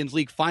the Champions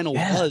League final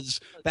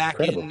was back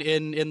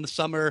in the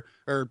summer,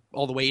 or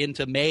all the way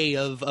into May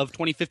of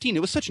 2015. It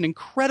was such an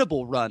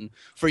incredible run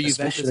for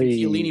Juventus, and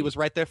Chiellini was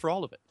right there for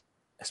all of it.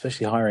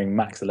 Especially hiring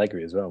Max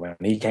Allegri as well. When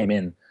he came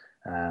in,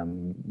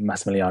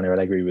 Massimiliano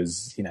Allegri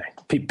was,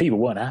 people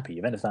weren't happy.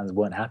 Juventus fans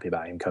weren't happy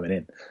about him coming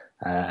in.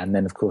 And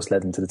then, of course,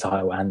 led them to the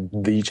title and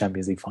the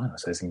Champions League final.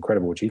 So it's an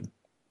incredible achievement.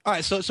 All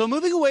right, so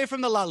moving away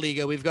from the La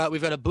Liga, we've got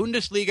a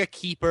Bundesliga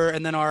keeper,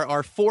 and then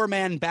our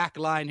four-man back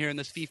line here in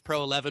this FIFA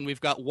Pro 11.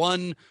 We've got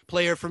one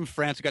player from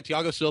France. We've got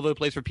Thiago Silva, who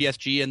plays for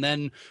PSG, and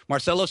then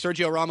Marcelo,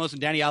 Sergio Ramos,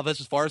 and Dani Alves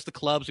as far as the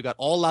clubs. We've got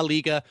all La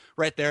Liga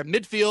right there.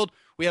 Midfield,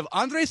 we have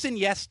Andres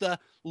Iniesta.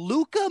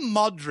 Luka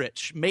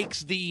Modric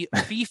makes the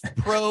FIFA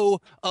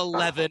Pro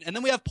 11, and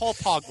then we have Paul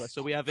Pogba.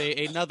 So we have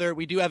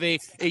we do have a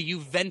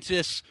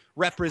Juventus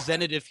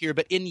representative here,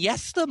 but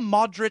Iniesta,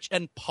 Modric,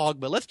 and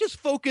Pogba. Let's just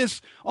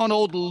focus on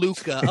old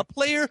Luka, a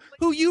player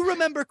who you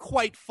remember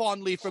quite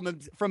fondly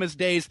from his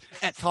days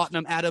at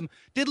Tottenham. Adam,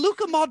 did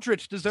Luka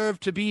Modric deserve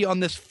to be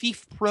on this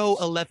FIFA Pro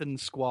 11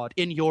 squad,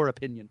 in your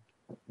opinion?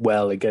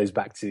 Well, it goes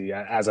back to,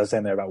 as I was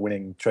saying there about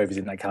winning trophies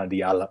in that calendar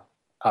year,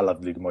 I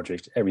love Luka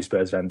Modric. Every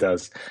Spurs fan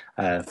does.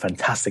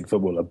 Fantastic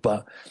footballer.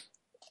 But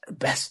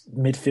best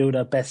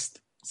midfielder,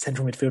 best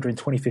central midfielder in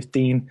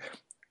 2015.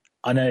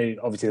 I know,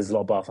 obviously, there's a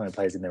lot of Barcelona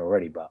players in there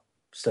already, but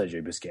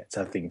Sergio Busquets,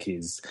 I think,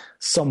 is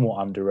somewhat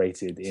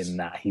underrated in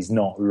that he's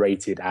not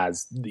rated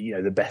as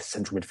the best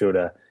central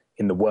midfielder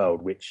in the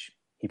world, which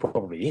he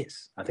probably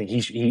is. I think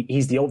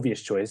he's the obvious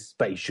choice,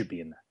 but he should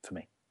be in there for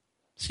me.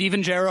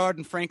 Steven Gerrard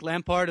and Frank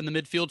Lampard in the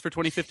midfield for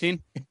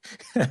 2015?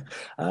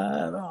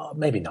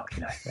 Maybe not.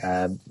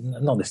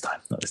 Not this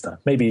time.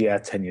 Maybe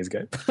 10 years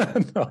ago.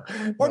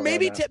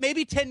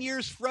 Maybe 10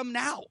 years from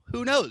now.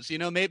 Who knows?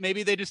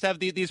 Maybe they just have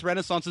these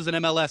renaissances in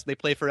MLS. They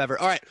play forever.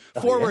 All right,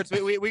 forwards.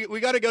 Yeah. We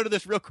got to go to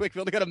this real quick.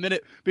 We only got a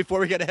minute before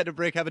we get ahead of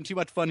break. Having too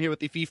much fun here with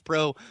the FIFA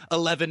Pro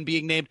 11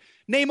 being named.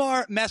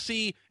 Neymar,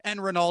 Messi, and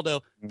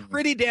Ronaldo.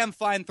 Pretty damn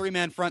fine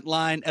three-man front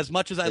line. As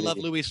much as I love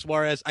Luis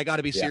Suarez, I got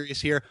to be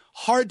serious here.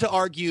 Hard to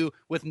argue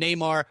with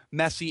Neymar,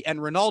 Messi, and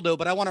Ronaldo,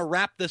 but I want to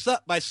wrap this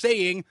up by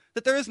saying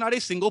that there is not a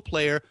single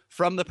player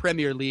from the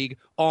Premier League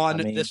on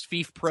this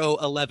FIFA Pro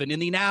 11. In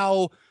the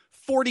now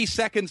 40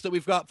 seconds that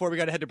we've got before we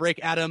got to head to break,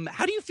 Adam,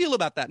 how do you feel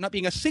about that? Not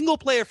being a single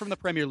player from the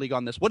Premier League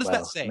on this. What does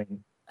that say?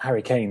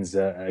 Harry Kane's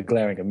a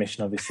glaring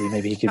omission, obviously.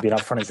 Maybe he could be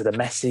up front instead of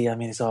Messi. I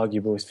mean, it's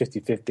arguable. It's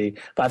 50-50.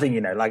 But I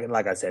think,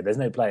 like I said, there's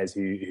no players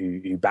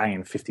who bang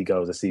in 50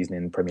 goals a season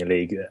in the Premier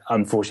League.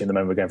 Unfortunately, at the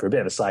moment, we're going through a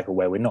bit of a cycle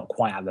where we're not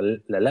quite at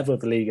the level of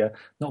the Liga,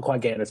 not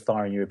quite getting as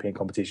far in European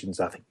competitions.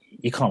 So I think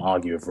you can't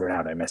argue with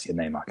Ronaldo, Messi and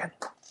Neymar, can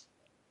you?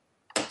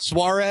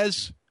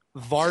 Suarez,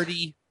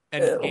 Vardy,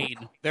 and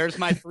Kane. There's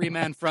my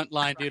three-man front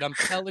line, dude. I'm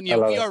telling you,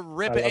 we are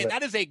ripping.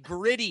 That is a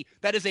gritty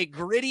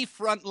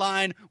front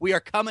line. We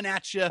are coming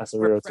at you.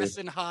 We're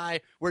pressing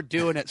high. We're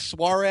doing it.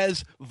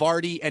 Suarez,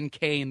 Vardy, and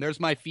Kane. There's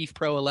my FIFA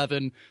Pro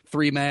 11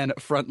 three-man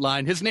front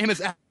line. His name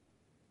is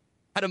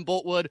Adam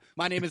Boltwood.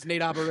 My name is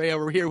Nate Abaurrea.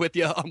 We're here with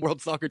you on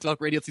World Soccer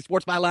Talk Radio. It's the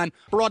Sports Byline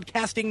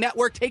Broadcasting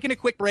Network. Taking a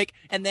quick break,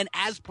 and then,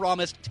 as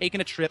promised, taking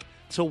a trip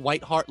to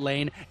White Hart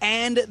Lane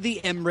and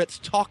the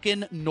Emirates,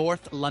 talking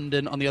North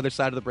London on the other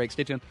side of the break.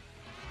 Stay tuned.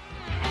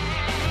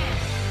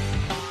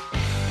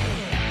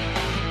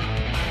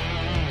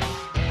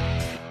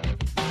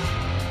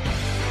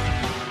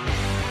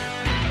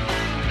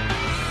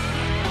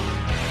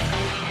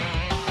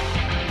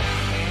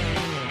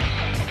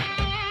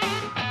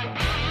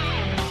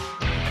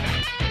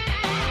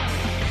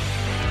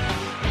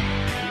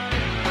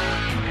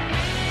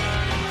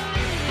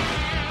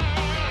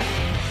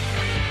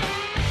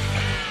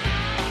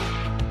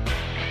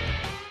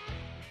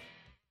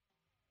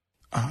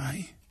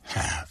 I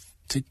have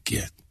to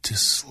get to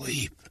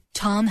sleep.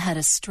 Tom had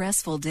a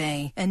stressful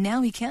day, and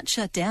now he can't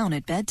shut down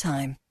at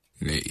bedtime.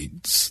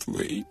 Need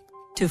sleep.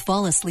 To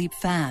fall asleep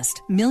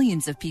fast,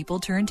 millions of people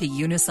turn to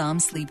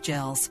Unisom sleep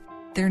gels.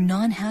 They're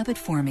non-habit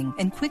forming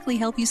and quickly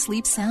help you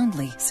sleep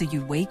soundly so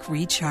you wake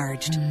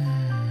recharged.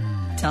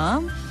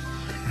 Tom?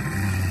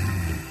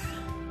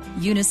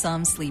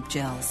 Unisom sleep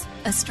gels.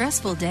 A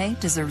stressful day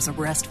deserves a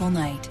restful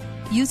night.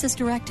 Use as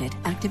directed.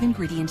 Active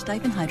ingredient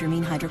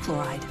diphenhydramine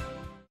hydrochloride.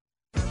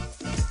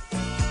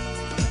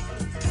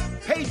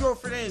 Pedro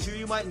Fernandez here.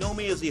 You might know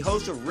me as the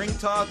host of Ring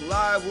Talk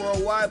Live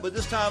Worldwide, but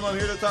this time I'm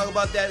here to talk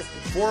about that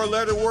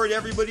four-letter word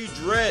everybody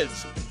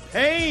dreads,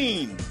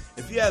 pain.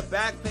 If you have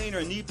back pain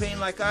or knee pain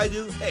like I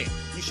do, hey,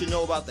 you should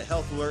know about the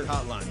Health Alert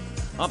Hotline.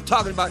 I'm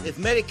talking about if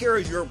Medicare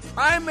is your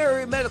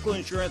primary medical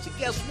insurance, and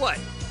guess what?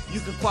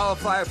 You can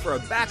qualify for a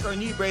back or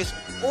knee brace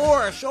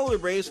or a shoulder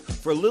brace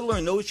for little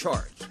or no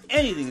charge.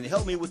 Anything to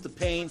help me with the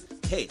pain,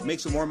 hey,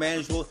 makes it more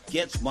manageable,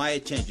 gets my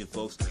attention,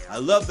 folks. I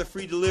love the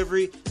free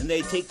delivery, and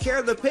they take care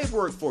of the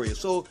paperwork for you.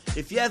 So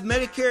if you have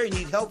Medicare and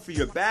need help for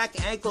your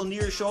back, ankle, knee,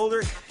 or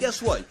shoulder,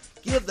 guess what?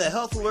 Give the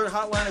Health Alert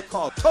Hotline a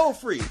call,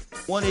 toll-free,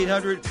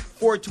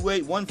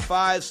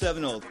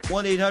 1-800-428-1570,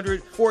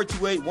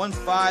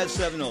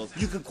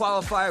 1-800-428-1570. You can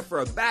qualify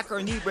for a back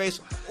or knee brace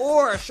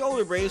or a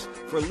shoulder brace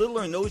for little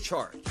or no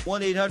charge.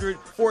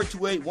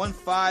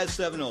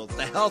 1-800-428-1570,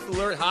 the Health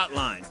Alert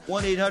Hotline,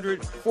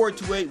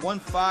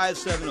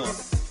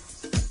 1-800-428-1570.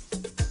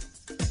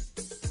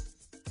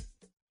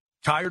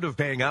 Tired of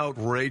paying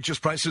outrageous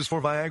prices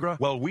for Viagra?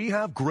 Well, we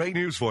have great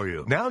news for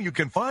you. Now you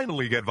can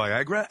finally get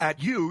Viagra at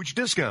huge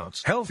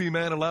discounts. Healthy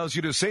Man allows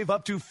you to save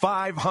up to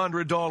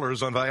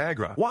 $500 on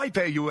Viagra. Why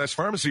pay U.S.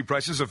 pharmacy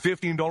prices of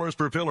 $15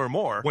 per pill or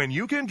more when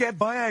you can get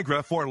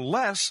Viagra for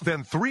less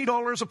than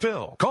 $3 a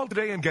pill? Call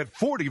today and get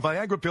 40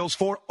 Viagra pills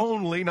for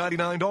only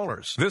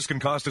 $99. This can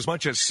cost as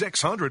much as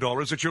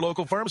 $600 at your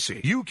local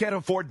pharmacy. You can't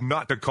afford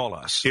not to call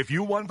us. If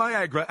you want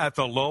Viagra at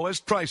the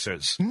lowest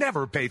prices,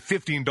 never pay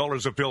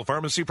 $15 a pill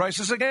pharmacy prices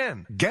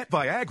again. Get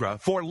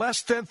Viagra for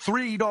less than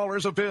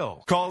 $3 a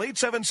pill. Call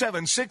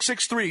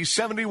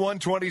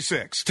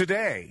 877-663-7126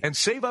 today and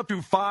save up to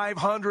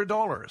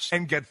 $500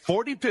 and get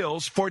 40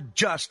 pills for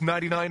just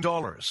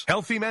 $99.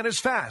 Healthy Man is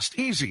fast,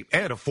 easy,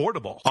 and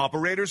affordable.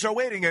 Operators are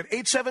waiting at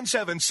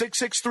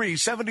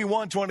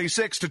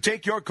 877-663-7126 to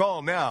take your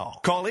call now.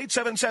 Call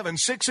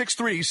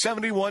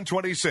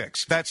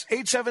 877-663-7126. That's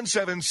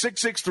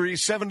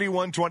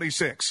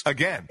 877-663-7126.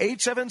 Again,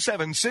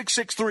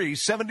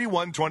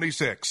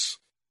 877-663-7126.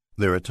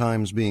 There are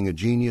times being a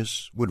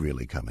genius would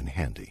really come in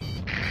handy.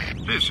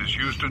 This is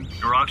Houston.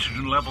 Your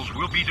oxygen levels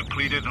will be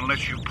depleted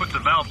unless you put the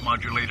valve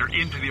modulator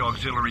into the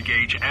auxiliary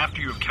gauge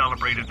after you've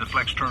calibrated the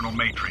flexternal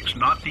matrix,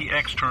 not the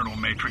external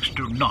matrix.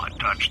 Do not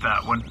touch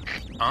that one.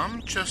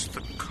 I'm just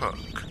the cook.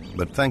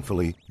 But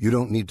thankfully, you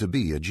don't need to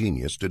be a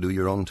genius to do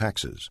your own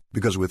taxes.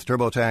 Because with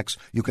TurboTax,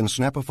 you can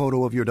snap a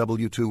photo of your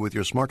W-2 with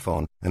your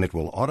smartphone, and it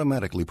will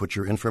automatically put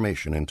your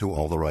information into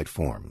all the right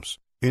forms.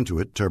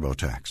 Intuit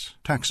TurboTax.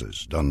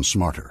 Taxes done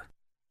smarter.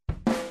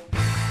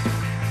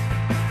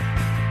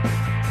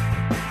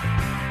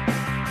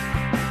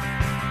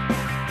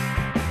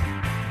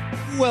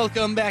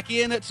 Welcome back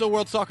in. It's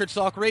World Soccer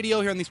Talk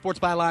Radio here on the Sports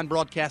Byline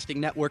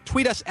Broadcasting Network.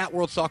 Tweet us at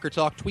World Soccer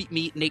Talk. Tweet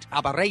me, Nate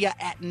Abaurrea,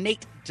 at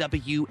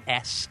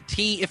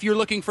NateWST. If you're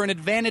looking for an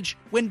advantage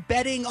when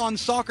betting on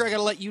soccer, I got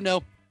to let you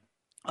know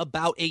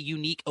about a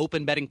unique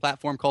open betting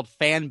platform called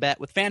FanBet.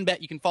 With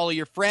FanBet, you can follow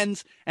your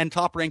friends and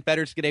top-ranked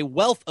bettors to get a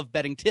wealth of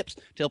betting tips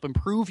to help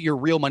improve your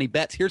real money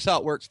bets. Here's how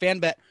it works.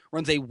 FanBet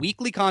runs a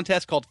weekly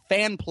contest called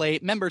Fan Play.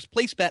 Members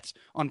place bets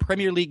on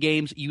Premier League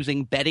games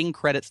using betting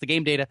credits. The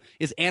game data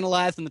is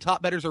analyzed, and the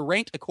top bettors are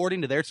ranked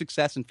according to their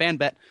success. And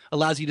FanBet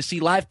allows you to see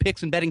live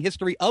picks and betting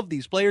history of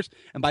these players.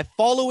 And by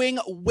following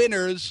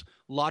winners,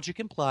 logic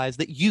implies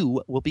that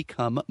you will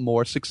become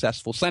more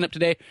successful. Sign up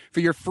today for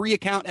your free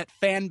account at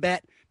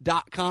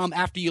FanBet.com.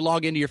 After you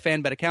log into your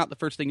FanBet account, the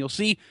first thing you'll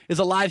see is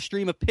a live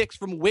stream of picks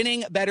from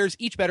winning bettors,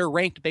 each bettor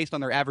ranked based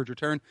on their average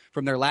return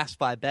from their last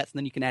 5 bets. And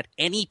then you can add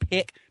any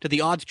pick to the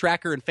odds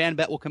tracker, and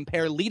FanBet will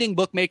compare leading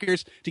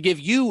bookmakers to give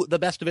you the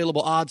best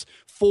available odds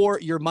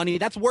for your money.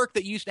 That's work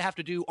that you used to have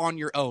to do on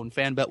your own.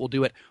 FanBet will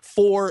do it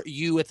for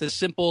you. It's as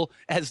simple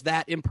as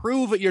that.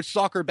 Improve your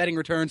soccer betting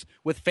returns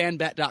with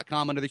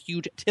FanBet.com. Under the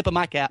huge tip of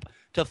my cap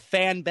to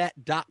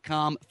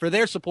FanBet.com for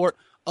their support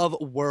of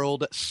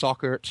World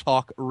Soccer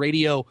Talk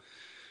Radio.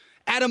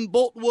 Adam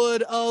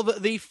Boltwood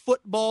of the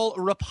Football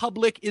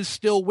Republic is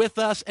still with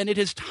us, and it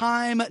is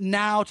time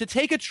now to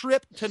take a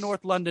trip to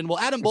North London. Well,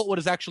 Adam Boltwood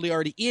is actually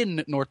already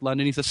in North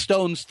London. He's a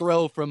stone's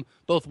throw from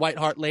both White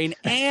Hart Lane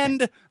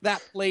and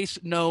that place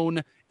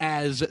known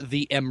as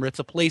the Emirates,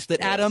 a place that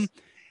Adam,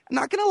 I'm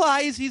not going to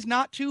lie, he's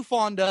not too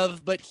fond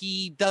of, but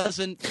he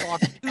doesn't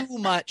talk too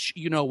much,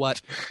 you know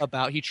what,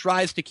 about. He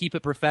tries to keep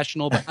it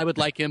professional, but I would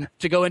like him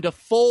to go into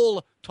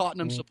full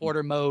Tottenham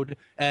supporter mode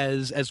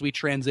as we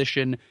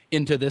transition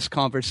into this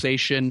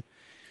conversation.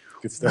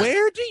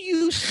 Where do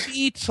you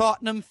see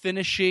Tottenham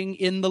finishing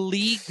in the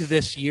league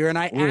this year? And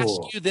I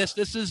ask you this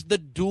is the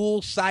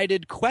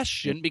dual-sided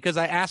question, because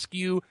I ask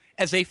you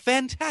as a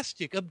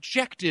fantastic,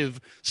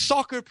 objective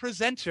soccer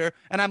presenter,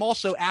 and I'm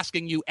also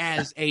asking you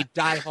as a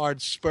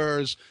diehard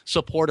Spurs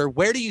supporter.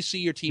 Where do you see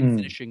your team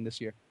finishing this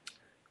year?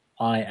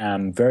 I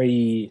am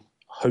very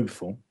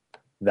hopeful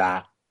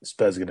that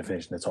Spurs are going to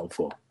finish in the top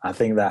 4. I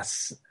think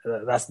that's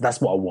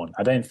what I want.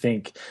 I don't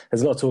think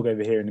there's a lot of talk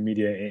over here in the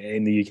media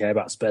in the UK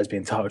about Spurs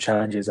being title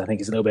challengers. I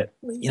think it's a little bit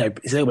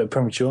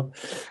premature.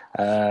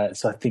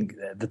 So I think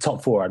the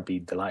top 4 I'd be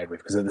delighted with,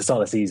 because at the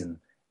start of the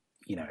season,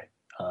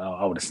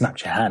 I would have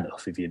snapped your hand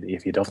off if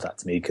you'd offered that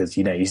to me, because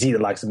you see the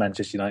likes of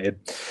Manchester United,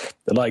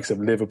 the likes of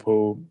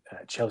Liverpool,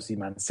 Chelsea,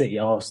 Man City,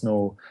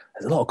 Arsenal.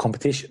 There's a lot of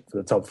competition for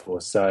the top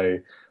 4. So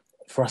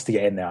for us to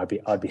get in there, I'd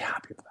be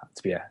happy with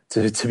that.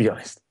 To be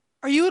honest.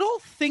 Are you at all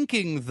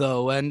thinking,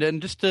 though,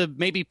 and just to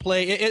maybe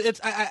play,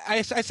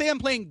 I say I'm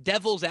playing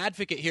devil's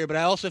advocate here, but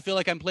I also feel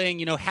like I'm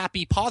playing,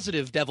 happy,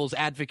 positive devil's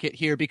advocate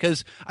here,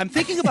 because I'm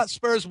thinking about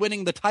Spurs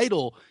winning the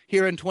title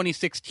here in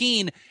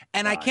 2016,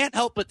 and I can't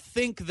help but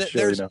think that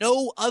there's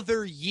no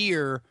other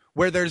year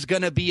where there's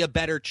going to be a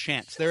better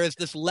chance. There is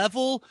this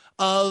level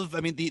of,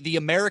 the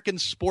American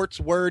sports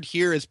word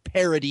here is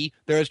parity.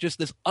 There is just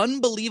this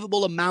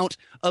unbelievable amount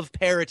of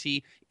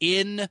parity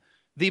in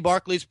the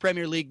Barclays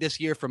Premier League this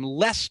year, from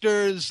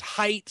Leicester's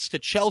heights to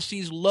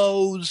Chelsea's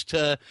lows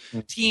to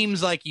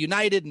teams like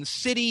United and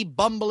City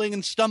bumbling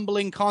and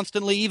stumbling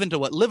constantly, even to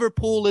what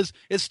Liverpool is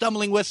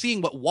stumbling with,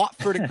 seeing what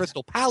Watford and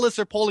Crystal Palace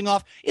are pulling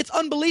off. It's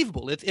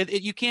unbelievable.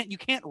 You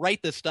can't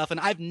write this stuff, and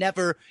I've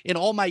never, in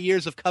all my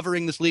years of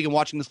covering this league and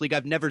watching this league,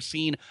 I've never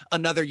seen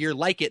another year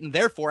like it, and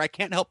therefore I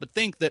can't help but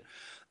think that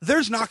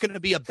there's not going to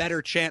be a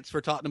better chance for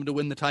Tottenham to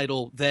win the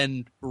title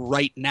than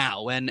right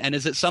now. And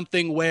is it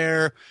something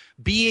where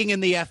being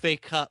in the FA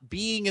Cup,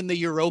 being in the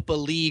Europa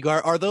League,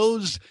 are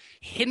those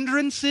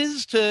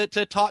hindrances to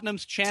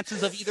Tottenham's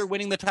chances of either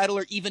winning the title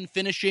or even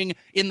finishing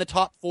in the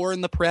top 4 in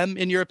the Prem,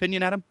 in your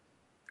opinion, Adam?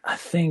 I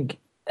think,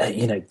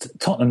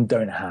 Tottenham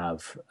don't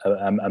have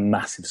a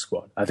massive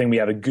squad. I think we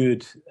have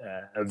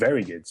a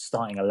very good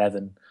starting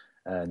 11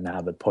 now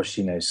that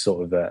Pochettino's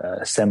sort of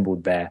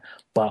assembled there.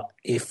 But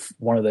if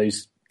one of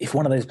those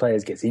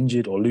players gets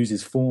injured or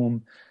loses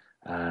form,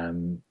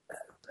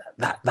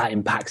 that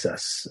impacts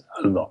us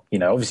a lot.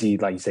 Obviously,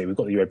 like you say, we've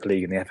got the Europa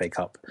League and the FA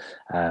Cup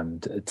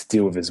to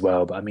deal with as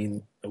well. But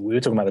we were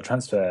talking about the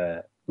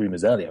transfer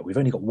rumours earlier. We've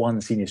only got one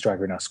senior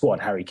striker in our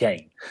squad, Harry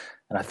Kane,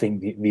 and I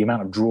think the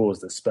amount of draws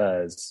that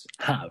Spurs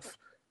have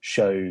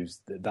shows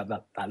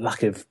that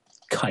lack of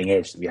cutting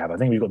edge that we have. I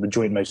think we've got the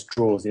joint most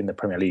draws in the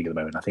Premier League at the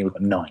moment. I think we've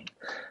got 9,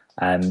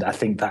 and I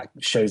think that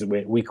shows that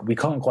we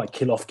can't quite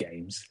kill off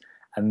games.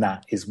 And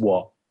that is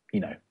what,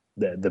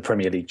 the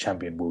Premier League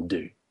champion will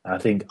do. And I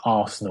think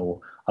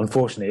Arsenal,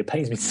 unfortunately, it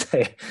pains me to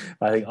say it,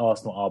 but I think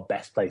Arsenal are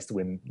best placed to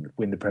win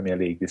the Premier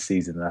League this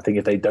season. And I think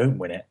if they don't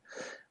win it,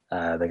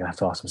 they're going to have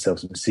to ask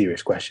themselves some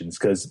serious questions.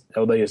 Because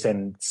although you're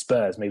saying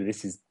Spurs, maybe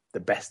this is the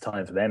best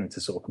time for them to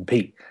sort of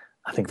compete,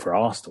 I think for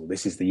Arsenal,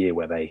 this is the year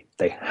where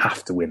they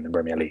have to win the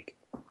Premier League.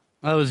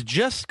 I was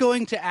just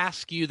going to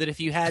ask you that if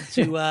you had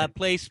to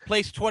place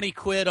 20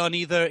 quid on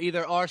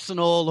either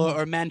Arsenal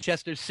or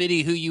Manchester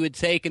City, who you would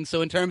take. And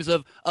so in terms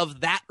of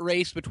that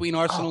race between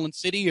Arsenal and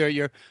City,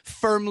 you're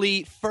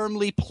firmly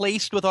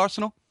placed with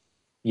Arsenal?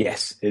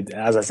 Yes.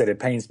 As I said,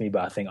 it pains me,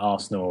 but I think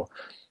Arsenal,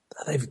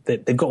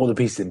 they've got all the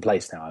pieces in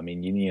place now. I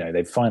mean, you know,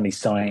 they've finally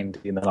signed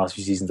in the last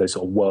few seasons those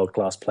sort of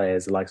world-class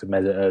players, the likes of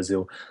Mesut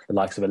Ozil, the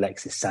likes of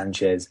Alexis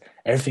Sanchez.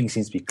 Everything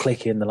seems to be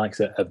clicking. The likes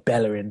of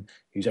Bellerin,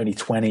 who's only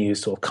 20,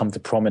 who's sort of come to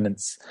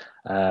prominence.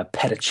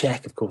 Petr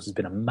Cech, of course, has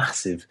been a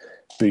massive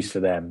boost for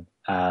them.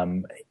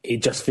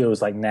 It just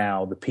feels like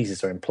now the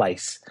pieces are in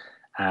place.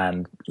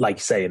 And like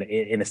you say,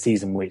 in a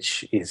season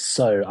which is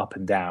so up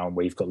and down,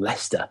 where you've got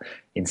Leicester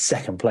in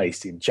second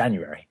place in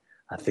January,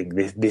 I think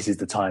this is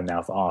the time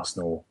now for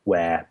Arsenal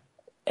where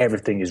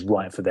everything is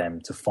right for them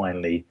to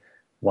finally,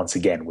 once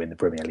again, win the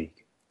Premier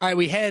League. All right,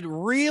 we head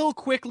real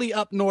quickly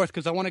up north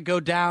because I want to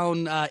go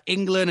down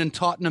England and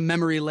Tottenham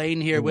memory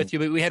lane here with you.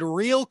 But we head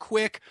real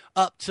quick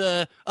up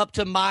to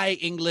my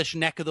English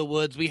neck of the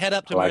woods. We head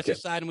up to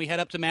Merseyside and we head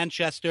up to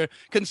Manchester.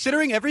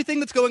 Considering everything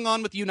that's going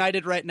on with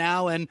United right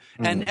now, and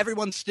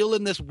everyone's still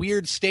in this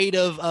weird state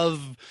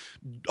of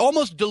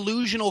almost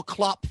delusional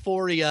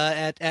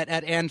Klopp-phoria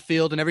at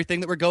Anfield and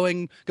everything that we're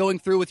going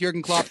through with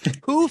Jurgen Klopp,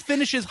 who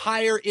finishes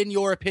higher in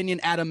your opinion,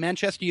 Adam,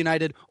 Manchester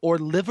United or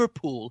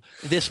Liverpool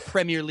this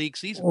Premier League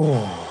season?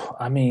 Oh,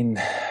 I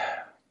mean,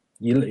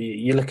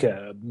 you look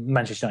at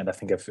Manchester United, I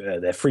think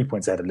they're 3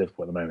 points ahead of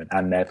Liverpool at the moment,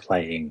 and they're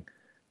playing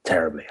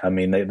terribly. I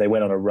mean, they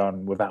went on a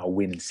run without a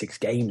win in 6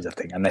 games, I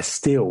think, and they're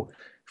still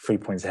 3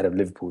 points ahead of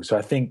Liverpool. So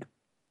I think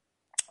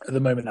at the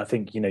moment, I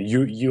think, you know,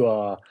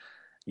 you're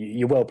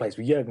well placed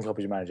with Jurgen Klopp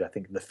as your manager. I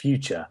think the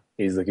future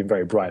is looking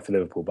very bright for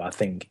Liverpool, but I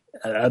think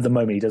at the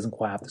moment he doesn't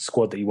quite have the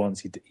squad that he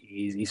wants.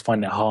 He's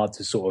finding it hard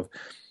to sort of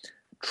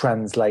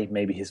translate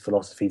maybe his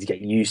philosophy, to get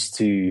used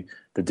to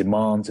the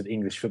demands of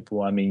English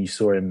football. I mean, you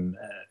saw him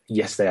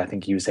yesterday. I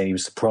think he was saying he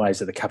was surprised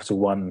that the Capital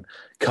One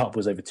Cup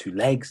was over 2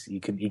 legs. He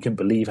couldn't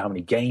believe how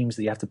many games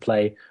that you have to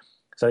play.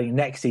 So I think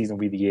next season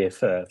will be the year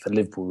for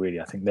Liverpool.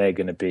 Really, I think they're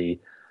going to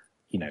be,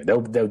 you know,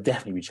 they'll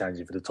definitely be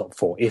challenging for the top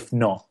 4, if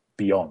not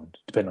beyond,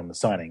 depending on the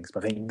signings.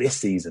 But I think this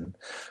season,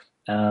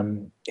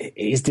 it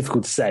is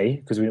difficult to say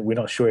because we're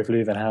not sure if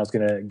Louis van Gaal's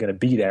going to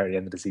be there at the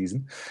end of the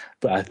season.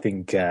 But I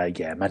think,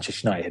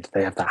 Manchester United,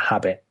 they have that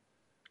habit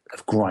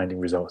of grinding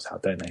results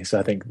out, don't they? So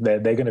I think they're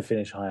going to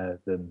finish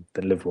higher than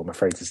Liverpool, I'm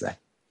afraid to say.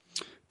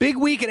 Big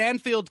week at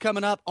Anfield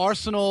coming up.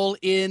 Arsenal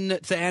in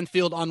to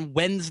Anfield on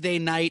Wednesday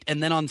night,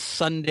 and then on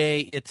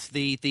Sunday, it's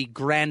the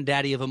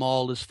granddaddy of them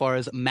all as far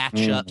as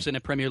matchups in a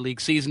Premier League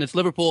season. It's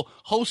Liverpool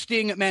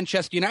hosting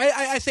Manchester United.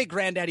 I say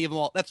granddaddy of them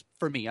all. That's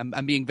for me.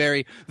 I'm being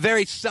very,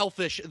 very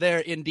selfish there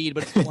indeed,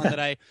 but it's the one that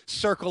I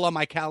circle on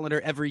my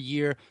calendar every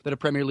year that a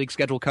Premier League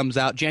schedule comes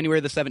out. January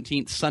the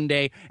 17th,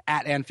 Sunday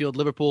at Anfield.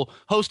 Liverpool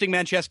hosting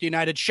Manchester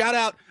United. Shout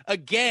out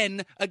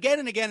again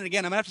and again. I'm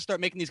going to have to start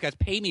making these guys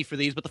pay me for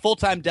these, but the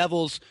full-time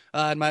Devils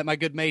and my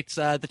good mates,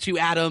 the 2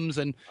 Adams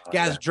and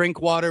Gaz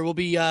Drinkwater, will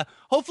be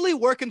hopefully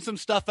working some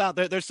stuff out.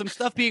 There's some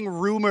stuff being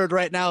rumored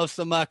right now,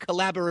 some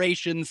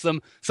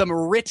collaborations, some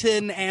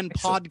written and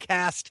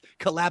podcast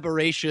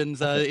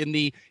collaborations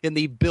in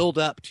the build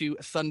up to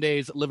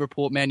Sunday's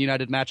Liverpool Man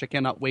United match. I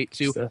cannot wait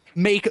to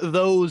make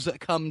those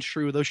come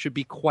true. Those should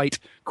be quite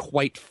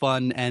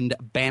fun and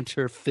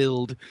banter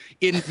filled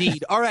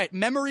indeed. All right,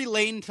 memory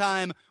lane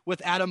time with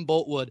Adam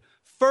Boltwood.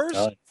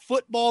 First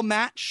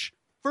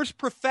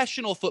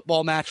professional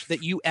football match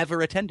that you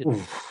ever attended.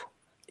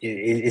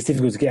 It's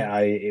difficult to get.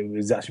 It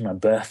was actually my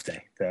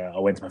birthday. I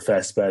went to my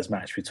first Spurs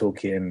match. We're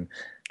talking.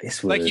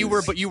 This was like you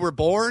were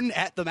born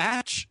at the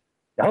match.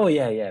 Oh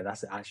yeah.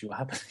 That's actually what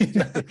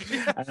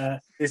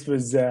happened. This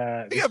was.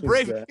 You're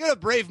a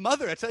brave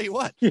mother. I tell you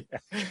what. Yeah,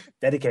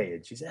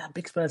 dedicated. She's a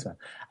big Spurs fan.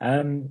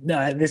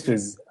 No, this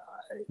was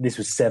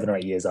 7 or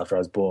 8 years after I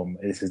was born.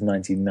 This was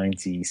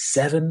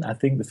 1997, I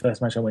think, the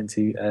first match I went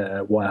to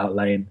at White Hart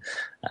Lane.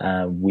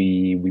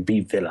 We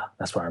beat Villa.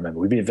 That's what I remember.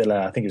 We beat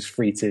Villa. I think it was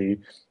 3-2.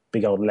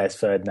 Big old Les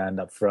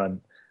Ferdinand up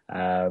front.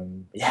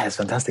 It's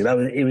fantastic.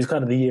 It was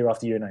kind of the year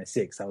after Euro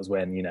 96. That was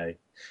when, you know,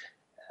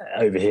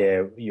 over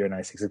here, Euro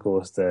 96, of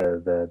course,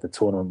 the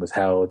tournament was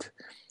held.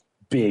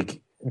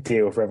 Big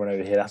deal for everyone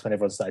over here. That's when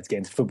everyone started to get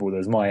into football. That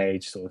was my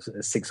age, sort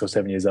of 6 or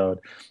 7 years old.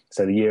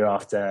 So the year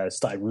after,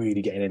 started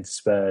really getting into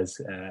Spurs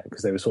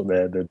because they were sort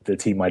of the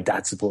team my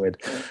dad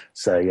supported.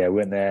 So we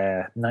went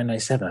there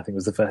 1997. I think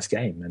was the first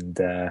game, and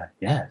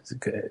it's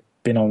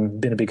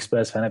been a big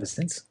Spurs fan ever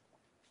since.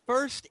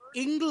 First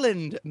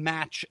England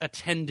match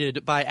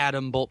attended by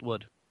Adam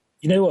Boltwood.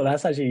 You know what?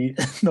 That's actually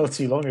not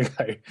too long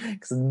ago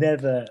because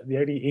the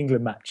only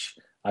England match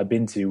I've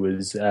been to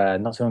was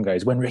not too long ago.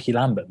 Is when Ricky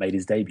Lambert made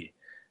his debut.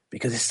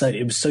 Because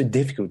it was so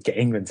difficult to get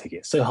England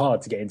tickets, so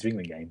hard to get into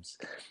England games.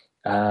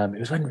 It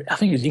was when I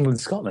think it was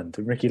England-Scotland,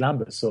 and Ricky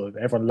Lambert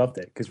everyone loved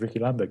it because Ricky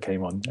Lambert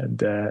came on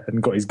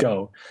and got his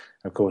goal.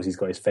 Of course, he's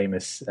got his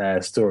famous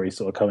story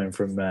sort of coming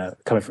from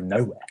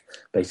nowhere,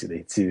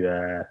 basically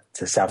to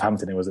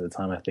Southampton. It was at the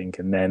time, I think,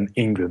 and then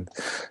England.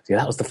 So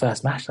that was the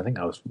first match. I think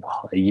that was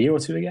a year or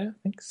 2 ago. I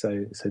think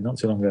so not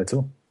too long ago at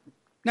all.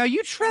 Now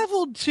you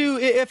travelled to,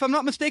 if I'm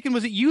not mistaken,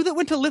 was it you that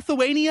went to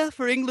Lithuania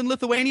for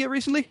England-Lithuania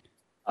recently?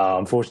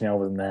 Unfortunately, I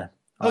wasn't there.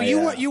 Oh,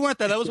 you weren't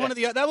there. That was one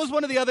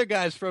of the other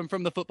guys from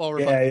the Football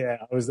Republic. Yeah.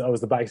 I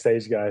was the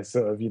backstage guy,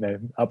 sort of,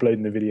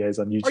 uploading the videos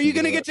on YouTube. Are you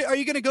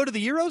gonna go to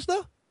the Euros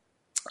though?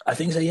 I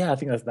think so. Yeah, I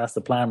think that's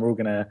the plan. We're all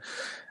gonna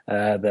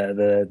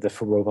the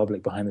Football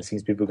Republic behind the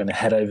scenes people are gonna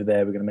head over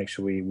there. We're gonna make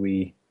sure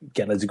we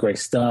get loads of great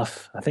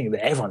stuff. I think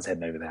that everyone's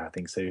heading over there. I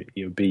think so.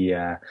 It would be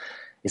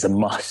it's a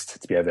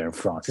must to be over there in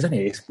France.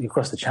 It's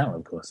across the channel,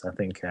 of course. I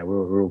think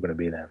we're all going to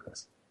be there, of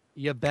course.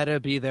 You better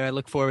be there. I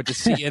look forward to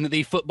seeing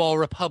the Football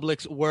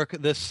Republic's work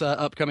this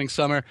upcoming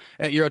summer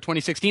at Euro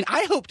 2016.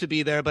 I hope to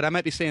be there, but I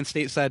might be staying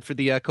stateside for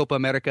the Copa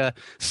America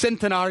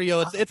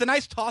Centenario. It's a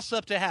nice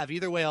toss-up to have.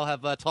 Either way, I'll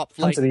have top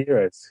flight. Come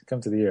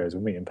to the Euros.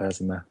 We'll meet in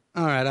person there.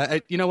 All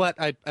right. You know what?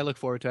 I look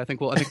forward to it. I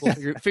think we'll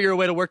figure a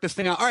way to work this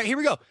thing out. All right, here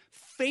we go.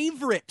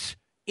 Favorite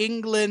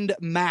England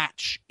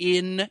match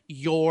in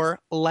your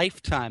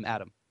lifetime,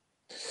 Adam?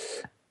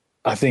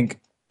 I think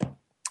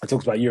I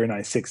talked about Euro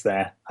 96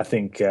 there. I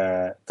think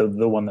the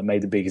one that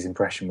made the biggest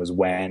impression was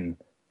when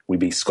we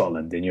beat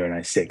Scotland in Euro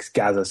 96.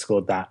 Gazza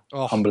scored that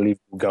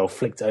unbelievable goal,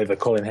 flicked over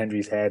Colin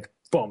Hendry's head,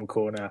 bottom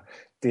corner,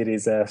 did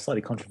his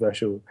slightly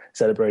controversial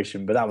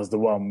celebration. But that was the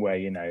one where,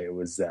 it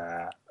was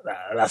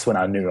that's when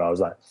I knew I was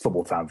like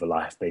football fan for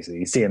life,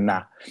 basically. Seeing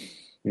that,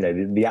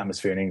 the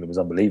atmosphere in England was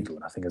unbelievable.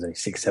 And I think I was only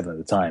 6-7 at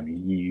the time.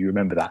 You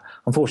remember that.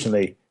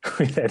 Unfortunately,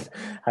 we then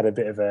had a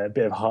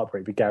bit of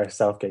heartbreak with Gareth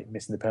Southgate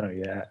missing the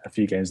penalty a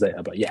few games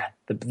later. But yeah,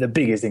 the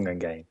biggest England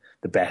game,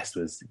 the best,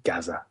 was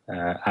Gazza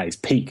at its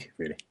peak,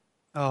 really.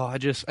 Oh, I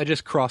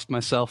just crossed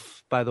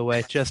myself, by the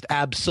way. Just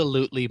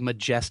absolutely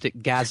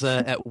majestic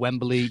Gazza at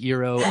Wembley,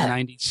 Euro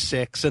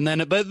 96. And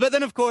then, but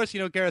then of course,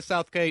 Gareth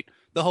Southgate,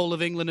 the whole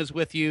of England is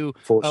with you.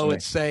 Oh,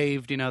 it's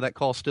saved. That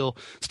call still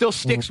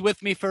sticks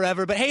with me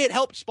forever. But hey, it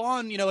helped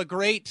spawn, a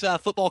great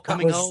football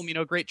coming home,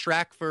 great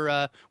track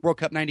for World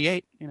Cup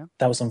 98,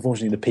 That was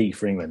unfortunately the peak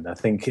for England. I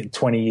think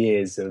 20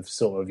 years of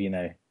sort of,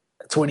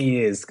 20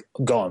 years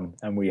gone,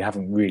 and we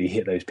haven't really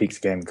hit those peaks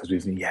again because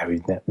we've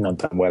not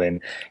done well in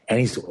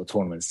any sort of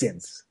tournament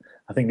since.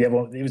 I think it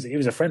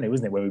was a friendly,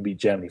 wasn't it, when we beat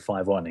Germany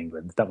 5-1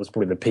 England? That was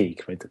probably the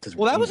peak.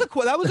 That was a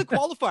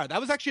qualifier. That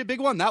was actually a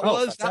big one. That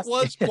was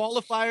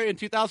qualifier in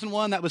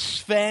 2001. That was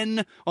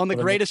Sven on the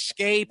Great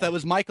Escape. That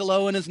was Michael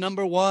Owen as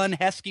number one.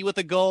 Heskey with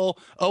a goal.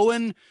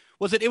 Owen.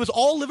 It was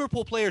all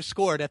Liverpool players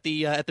scored at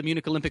the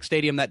Munich Olympic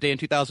Stadium that day in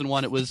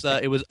 2001. It was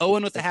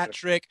Owen with the hat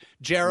trick,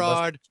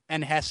 Gerrard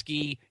and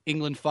Heskey.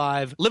 England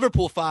 5,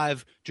 Liverpool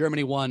 5,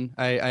 Germany 1.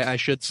 I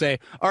should say.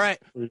 All right,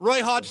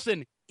 Roy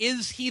Hodgson,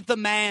 is he the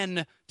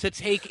man to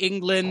take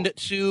England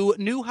to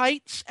new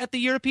heights at the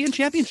European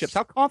Championships?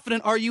 How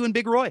confident are you in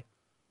Big Roy?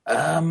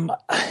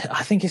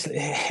 I think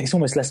it's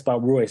almost less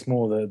about Roy. It's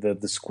more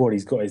the squad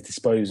he's got at his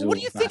disposal. What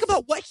do you think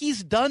about what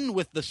he's done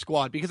with the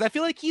squad? Because I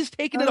feel like he's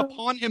taken it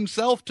upon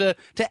himself to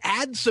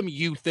add some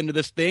youth into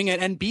this thing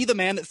and be the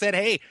man that said,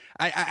 hey,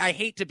 I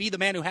hate to be the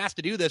man who has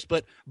to do this,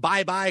 but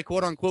bye-bye,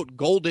 quote-unquote,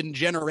 golden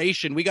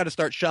generation. We got to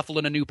start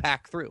shuffling a new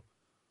pack through.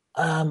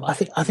 I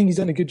think he's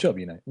done a good job,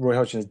 Roy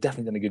Hodgson has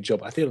definitely done a good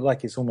job. I feel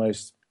like it's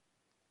almost,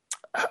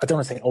 I don't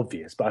want to say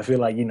obvious, but I feel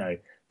like,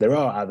 there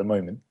are at the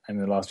moment, and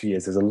in the last few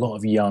years, there's a lot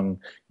of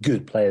young,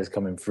 good players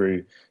coming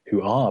through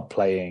who are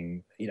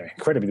playing,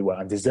 incredibly well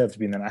and deserve to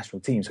be in the national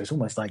team. So it's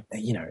almost like,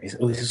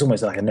 it's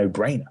almost like a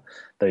no-brainer,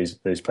 those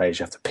players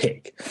you have to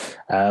pick.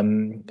 For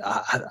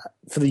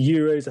the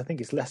Euros, I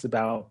think it's less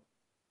about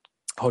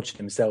Hodgson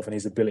himself and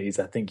his abilities.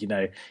 I think, it's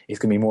going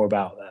to be more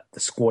about the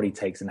squad he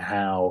takes and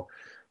how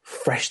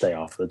fresh they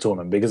are for the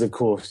tournament. Because, of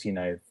course,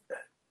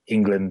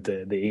 England,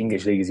 the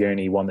English league is the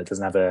only one that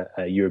doesn't have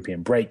a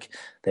European break.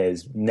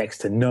 There's next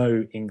to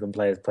no England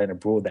players playing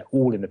abroad. They're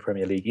all in the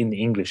Premier League, in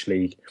the English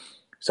league.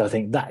 So I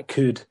think that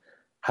could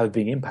have a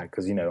big impact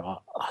because,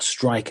 our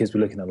strikers,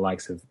 we're looking at the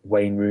likes of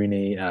Wayne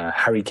Rooney,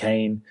 Harry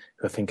Kane,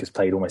 who I think has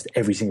played almost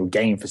every single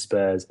game for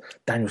Spurs.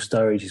 Daniel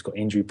Sturridge, who's got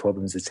injury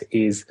problems as it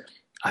is.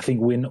 I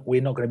think we're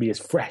not going to be as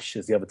fresh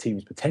as the other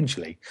teams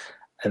potentially.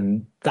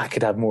 And that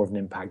could have more of an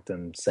impact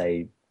than,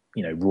 say,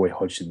 Roy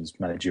Hodgson's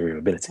managerial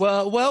ability.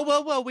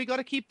 Well, we got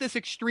to keep this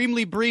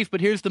extremely brief, but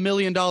here's the $1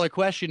 million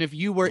question. If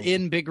you were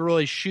in Big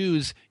Roy's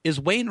shoes, is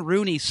Wayne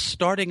Rooney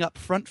starting up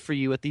front for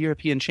you at the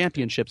European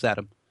Championships,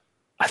 Adam?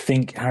 I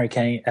think Harry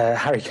Kane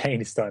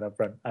is starting up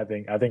front. I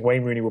think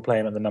Wayne Rooney will play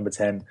him at the number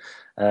 10,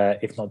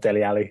 if not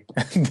Dele Alli.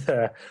 And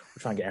we'll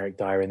try and get Eric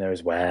Dyer in there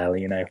as well.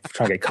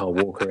 Try and get Kyle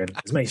Walker in.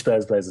 As many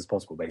Spurs players as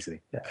possible, basically.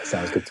 Yeah,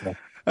 sounds good to me.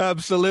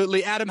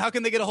 Absolutely. Adam, how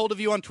can they get a hold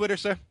of you on Twitter,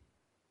 sir?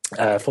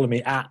 Follow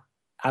me at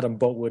Adam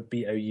Boltwood,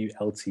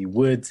 Boult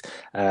Wood,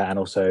 and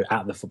also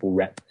at the Football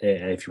Rep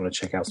if you want to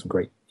check out some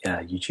great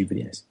YouTube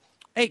videos.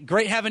 Hey,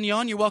 great having you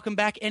on. You're welcome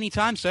back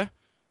anytime, sir.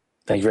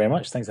 Thank you very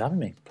much. Thanks for having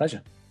me.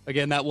 Pleasure.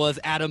 Again, that was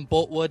Adam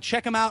Boltwood.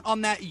 Check him out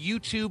on that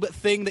YouTube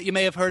thing that you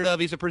may have heard of.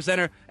 He's a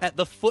presenter at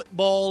the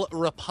Football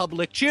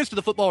Republic. Cheers to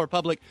the Football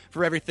Republic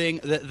for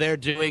everything that they're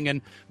doing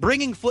and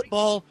bringing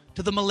football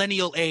to the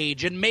millennial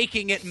age and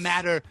making it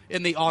matter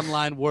in the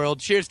online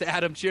world. Cheers to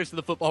Adam. Cheers to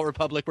the Football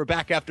Republic. We're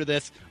back after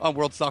this on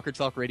World Soccer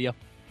Talk Radio.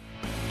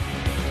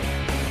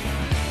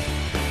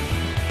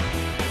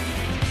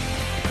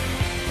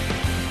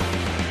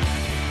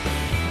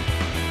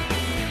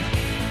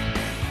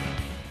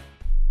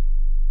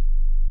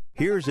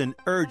 Here's an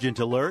urgent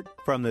alert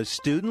from the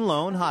Student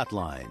Loan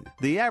Hotline.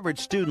 The average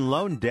student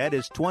loan debt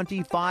is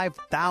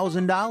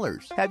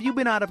 $25,000. Have you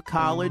been out of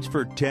college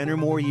for 10 or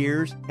more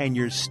years and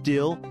you're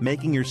still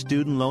making your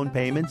student loan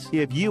payments?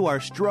 If you are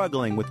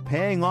struggling with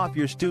paying off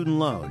your student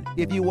loan,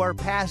 if you are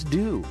past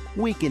due,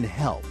 we can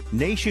help.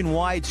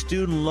 Nationwide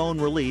Student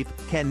Loan Relief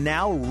can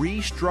now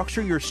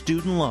restructure your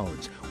student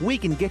loans. We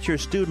can get your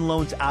student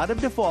loans out of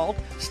default,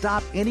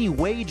 stop any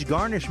wage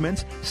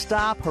garnishments,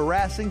 stop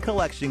harassing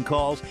collection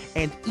calls,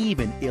 and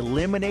even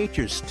eliminate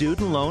your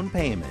student loan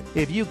payment.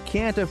 If you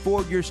can't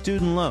afford your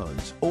student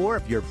loans, or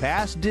if you're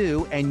past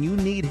due and you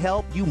need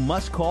help, you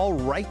must call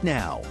right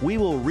now. We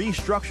will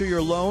restructure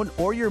your loan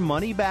or your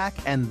money back,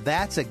 and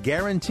that's a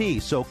guarantee.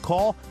 So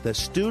call the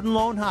Student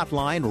Loan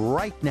Hotline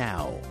right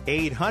now.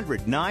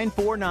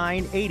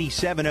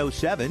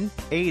 800-949-8707.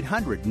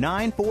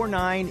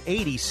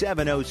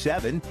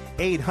 800-949-8707.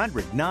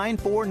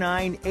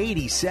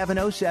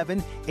 800-949-8707.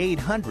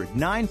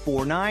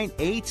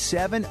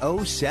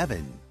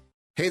 800-949-8707.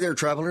 Hey there,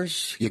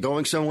 travelers. You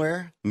going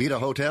somewhere? Need a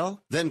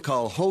hotel? Then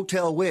call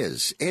Hotel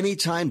Wiz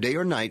anytime, day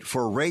or night,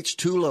 for rates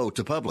too low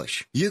to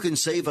publish. You can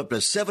save up to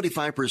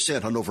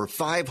 75% on over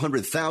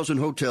 500,000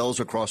 hotels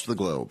across the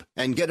globe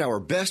and get our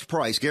best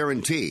price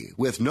guarantee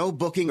with no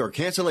booking or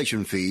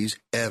cancellation fees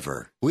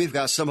ever. We've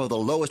got some of the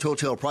lowest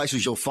hotel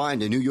prices you'll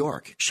find in New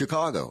York,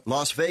 Chicago,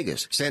 Las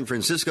Vegas, San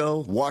Francisco,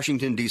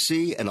 Washington,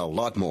 D.C., and a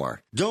lot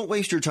more. Don't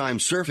waste your time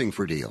surfing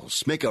for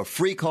deals. Make a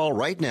free call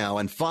right now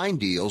and find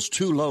deals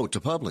too low to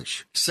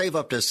publish. Save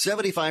up to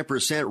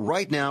 75%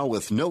 right now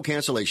with no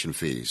cancellation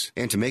fees.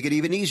 And to make it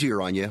even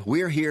easier on you,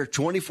 we're here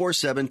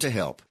 24/7 to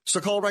help. So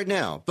call right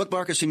now.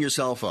 Bookmark us in your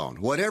cell phone.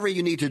 Whatever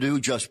you need to do,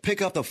 just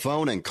pick up the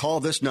phone and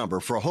call this number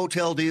for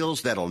hotel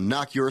deals that'll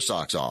knock your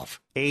socks off.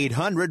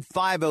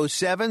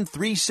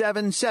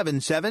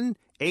 800-507-3777.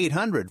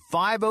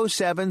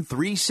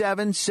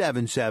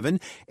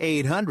 800-507-3777.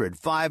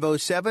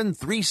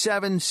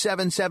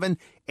 800-507-3777.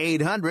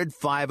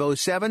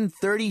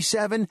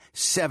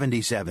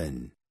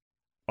 800-507-3777.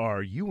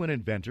 Are you an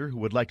inventor who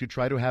would like to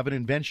try to have an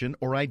invention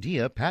or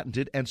idea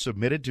patented and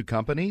submitted to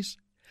companies,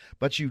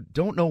 but you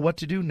don't know what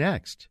to do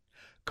next?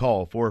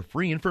 Call for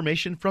free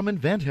information from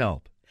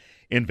InventHelp.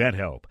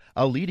 InventHelp,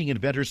 a leading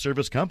inventor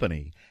service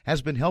company,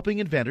 has been helping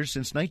inventors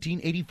since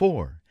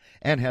 1984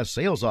 and has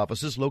sales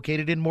offices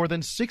located in more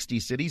than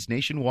 60 cities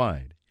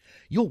nationwide.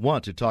 You'll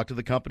want to talk to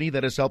the company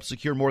that has helped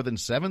secure more than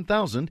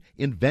 7,000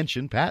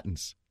 invention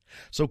patents.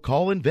 So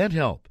call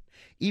InventHelp.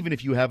 Even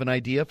if you have an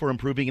idea for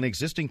improving an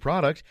existing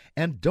product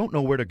and don't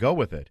know where to go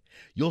with it,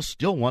 you'll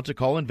still want to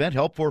call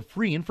InventHelp for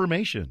free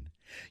information.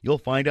 You'll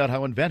find out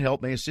how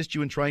InventHelp may assist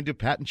you in trying to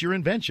patent your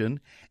invention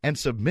and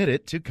submit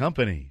it to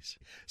companies.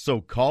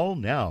 So call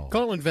now.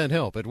 Call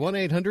InventHelp at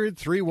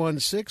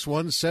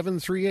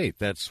 1-800-316-1738.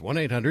 That's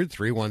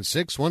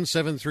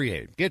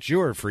 1-800-316-1738. Get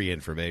your free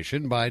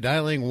information by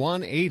dialing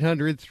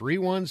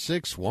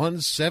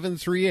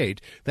 1-800-316-1738.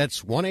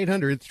 That's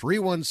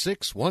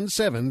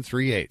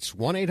 1-800-316-1738.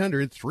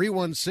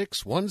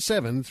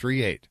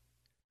 1-800-316-1738.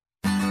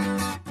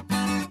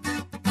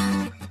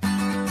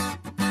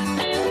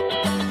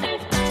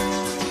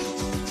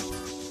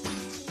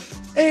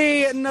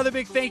 Hey, another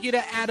big thank you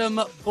to Adam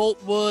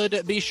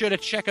Boltwood. Be sure to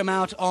check him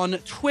out on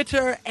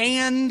Twitter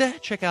and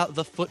check out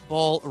the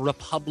Football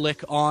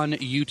Republic on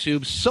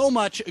YouTube. So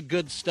much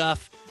good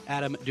stuff.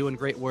 Adam doing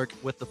great work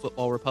with the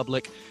Football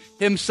Republic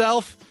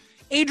himself.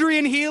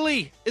 Adrian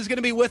Healy is going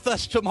to be with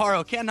us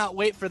tomorrow. Cannot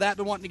wait for that.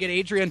 Been wanting to get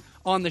Adrian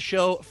on the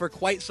show for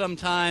quite some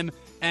time.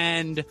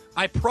 And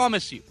I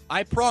promise you,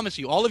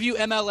 all of you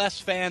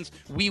MLS fans,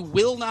 we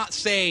will not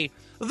say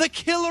the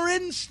killer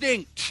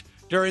instinct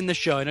during the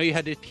show. I know you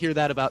had to hear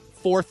that about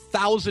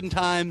 4,000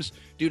 times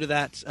due to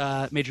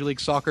that Major League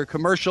Soccer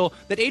commercial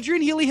that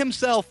Adrian Healy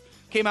himself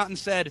came out and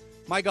said,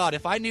 my God,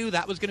 if I knew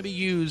that was going to be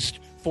used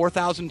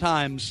 4,000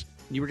 times,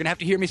 and you were going to have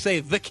to hear me say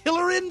the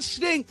killer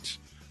instinct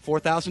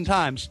 4,000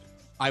 times,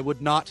 I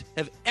would not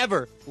have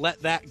ever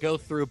let that go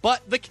through.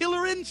 But the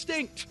killer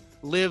instinct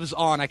lives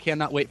on. I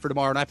cannot wait for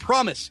tomorrow. And I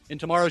promise in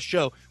tomorrow's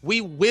show,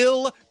 we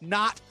will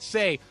not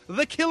say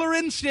the killer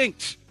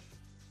instinct.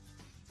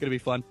 Going to be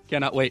fun.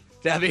 Cannot wait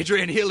to have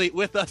Adrian Healy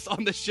with us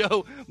on the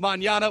show.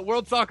 Mañana,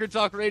 World Soccer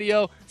Talk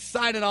Radio,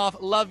 signing off.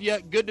 Love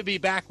you. Good to be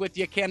back with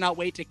you. Cannot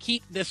wait to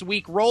keep this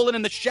week rolling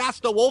in the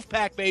Shasta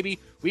Wolfpack, baby.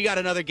 We got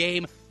another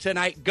game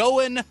tonight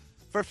going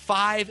for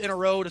 5 in a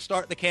row to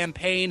start the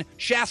campaign.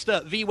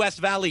 Shasta v. West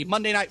Valley,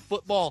 Monday Night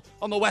Football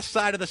on the west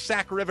side of the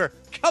Sac River.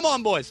 Come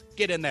on, boys.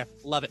 Get in there.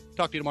 Love it.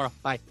 Talk to you tomorrow.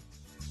 Bye.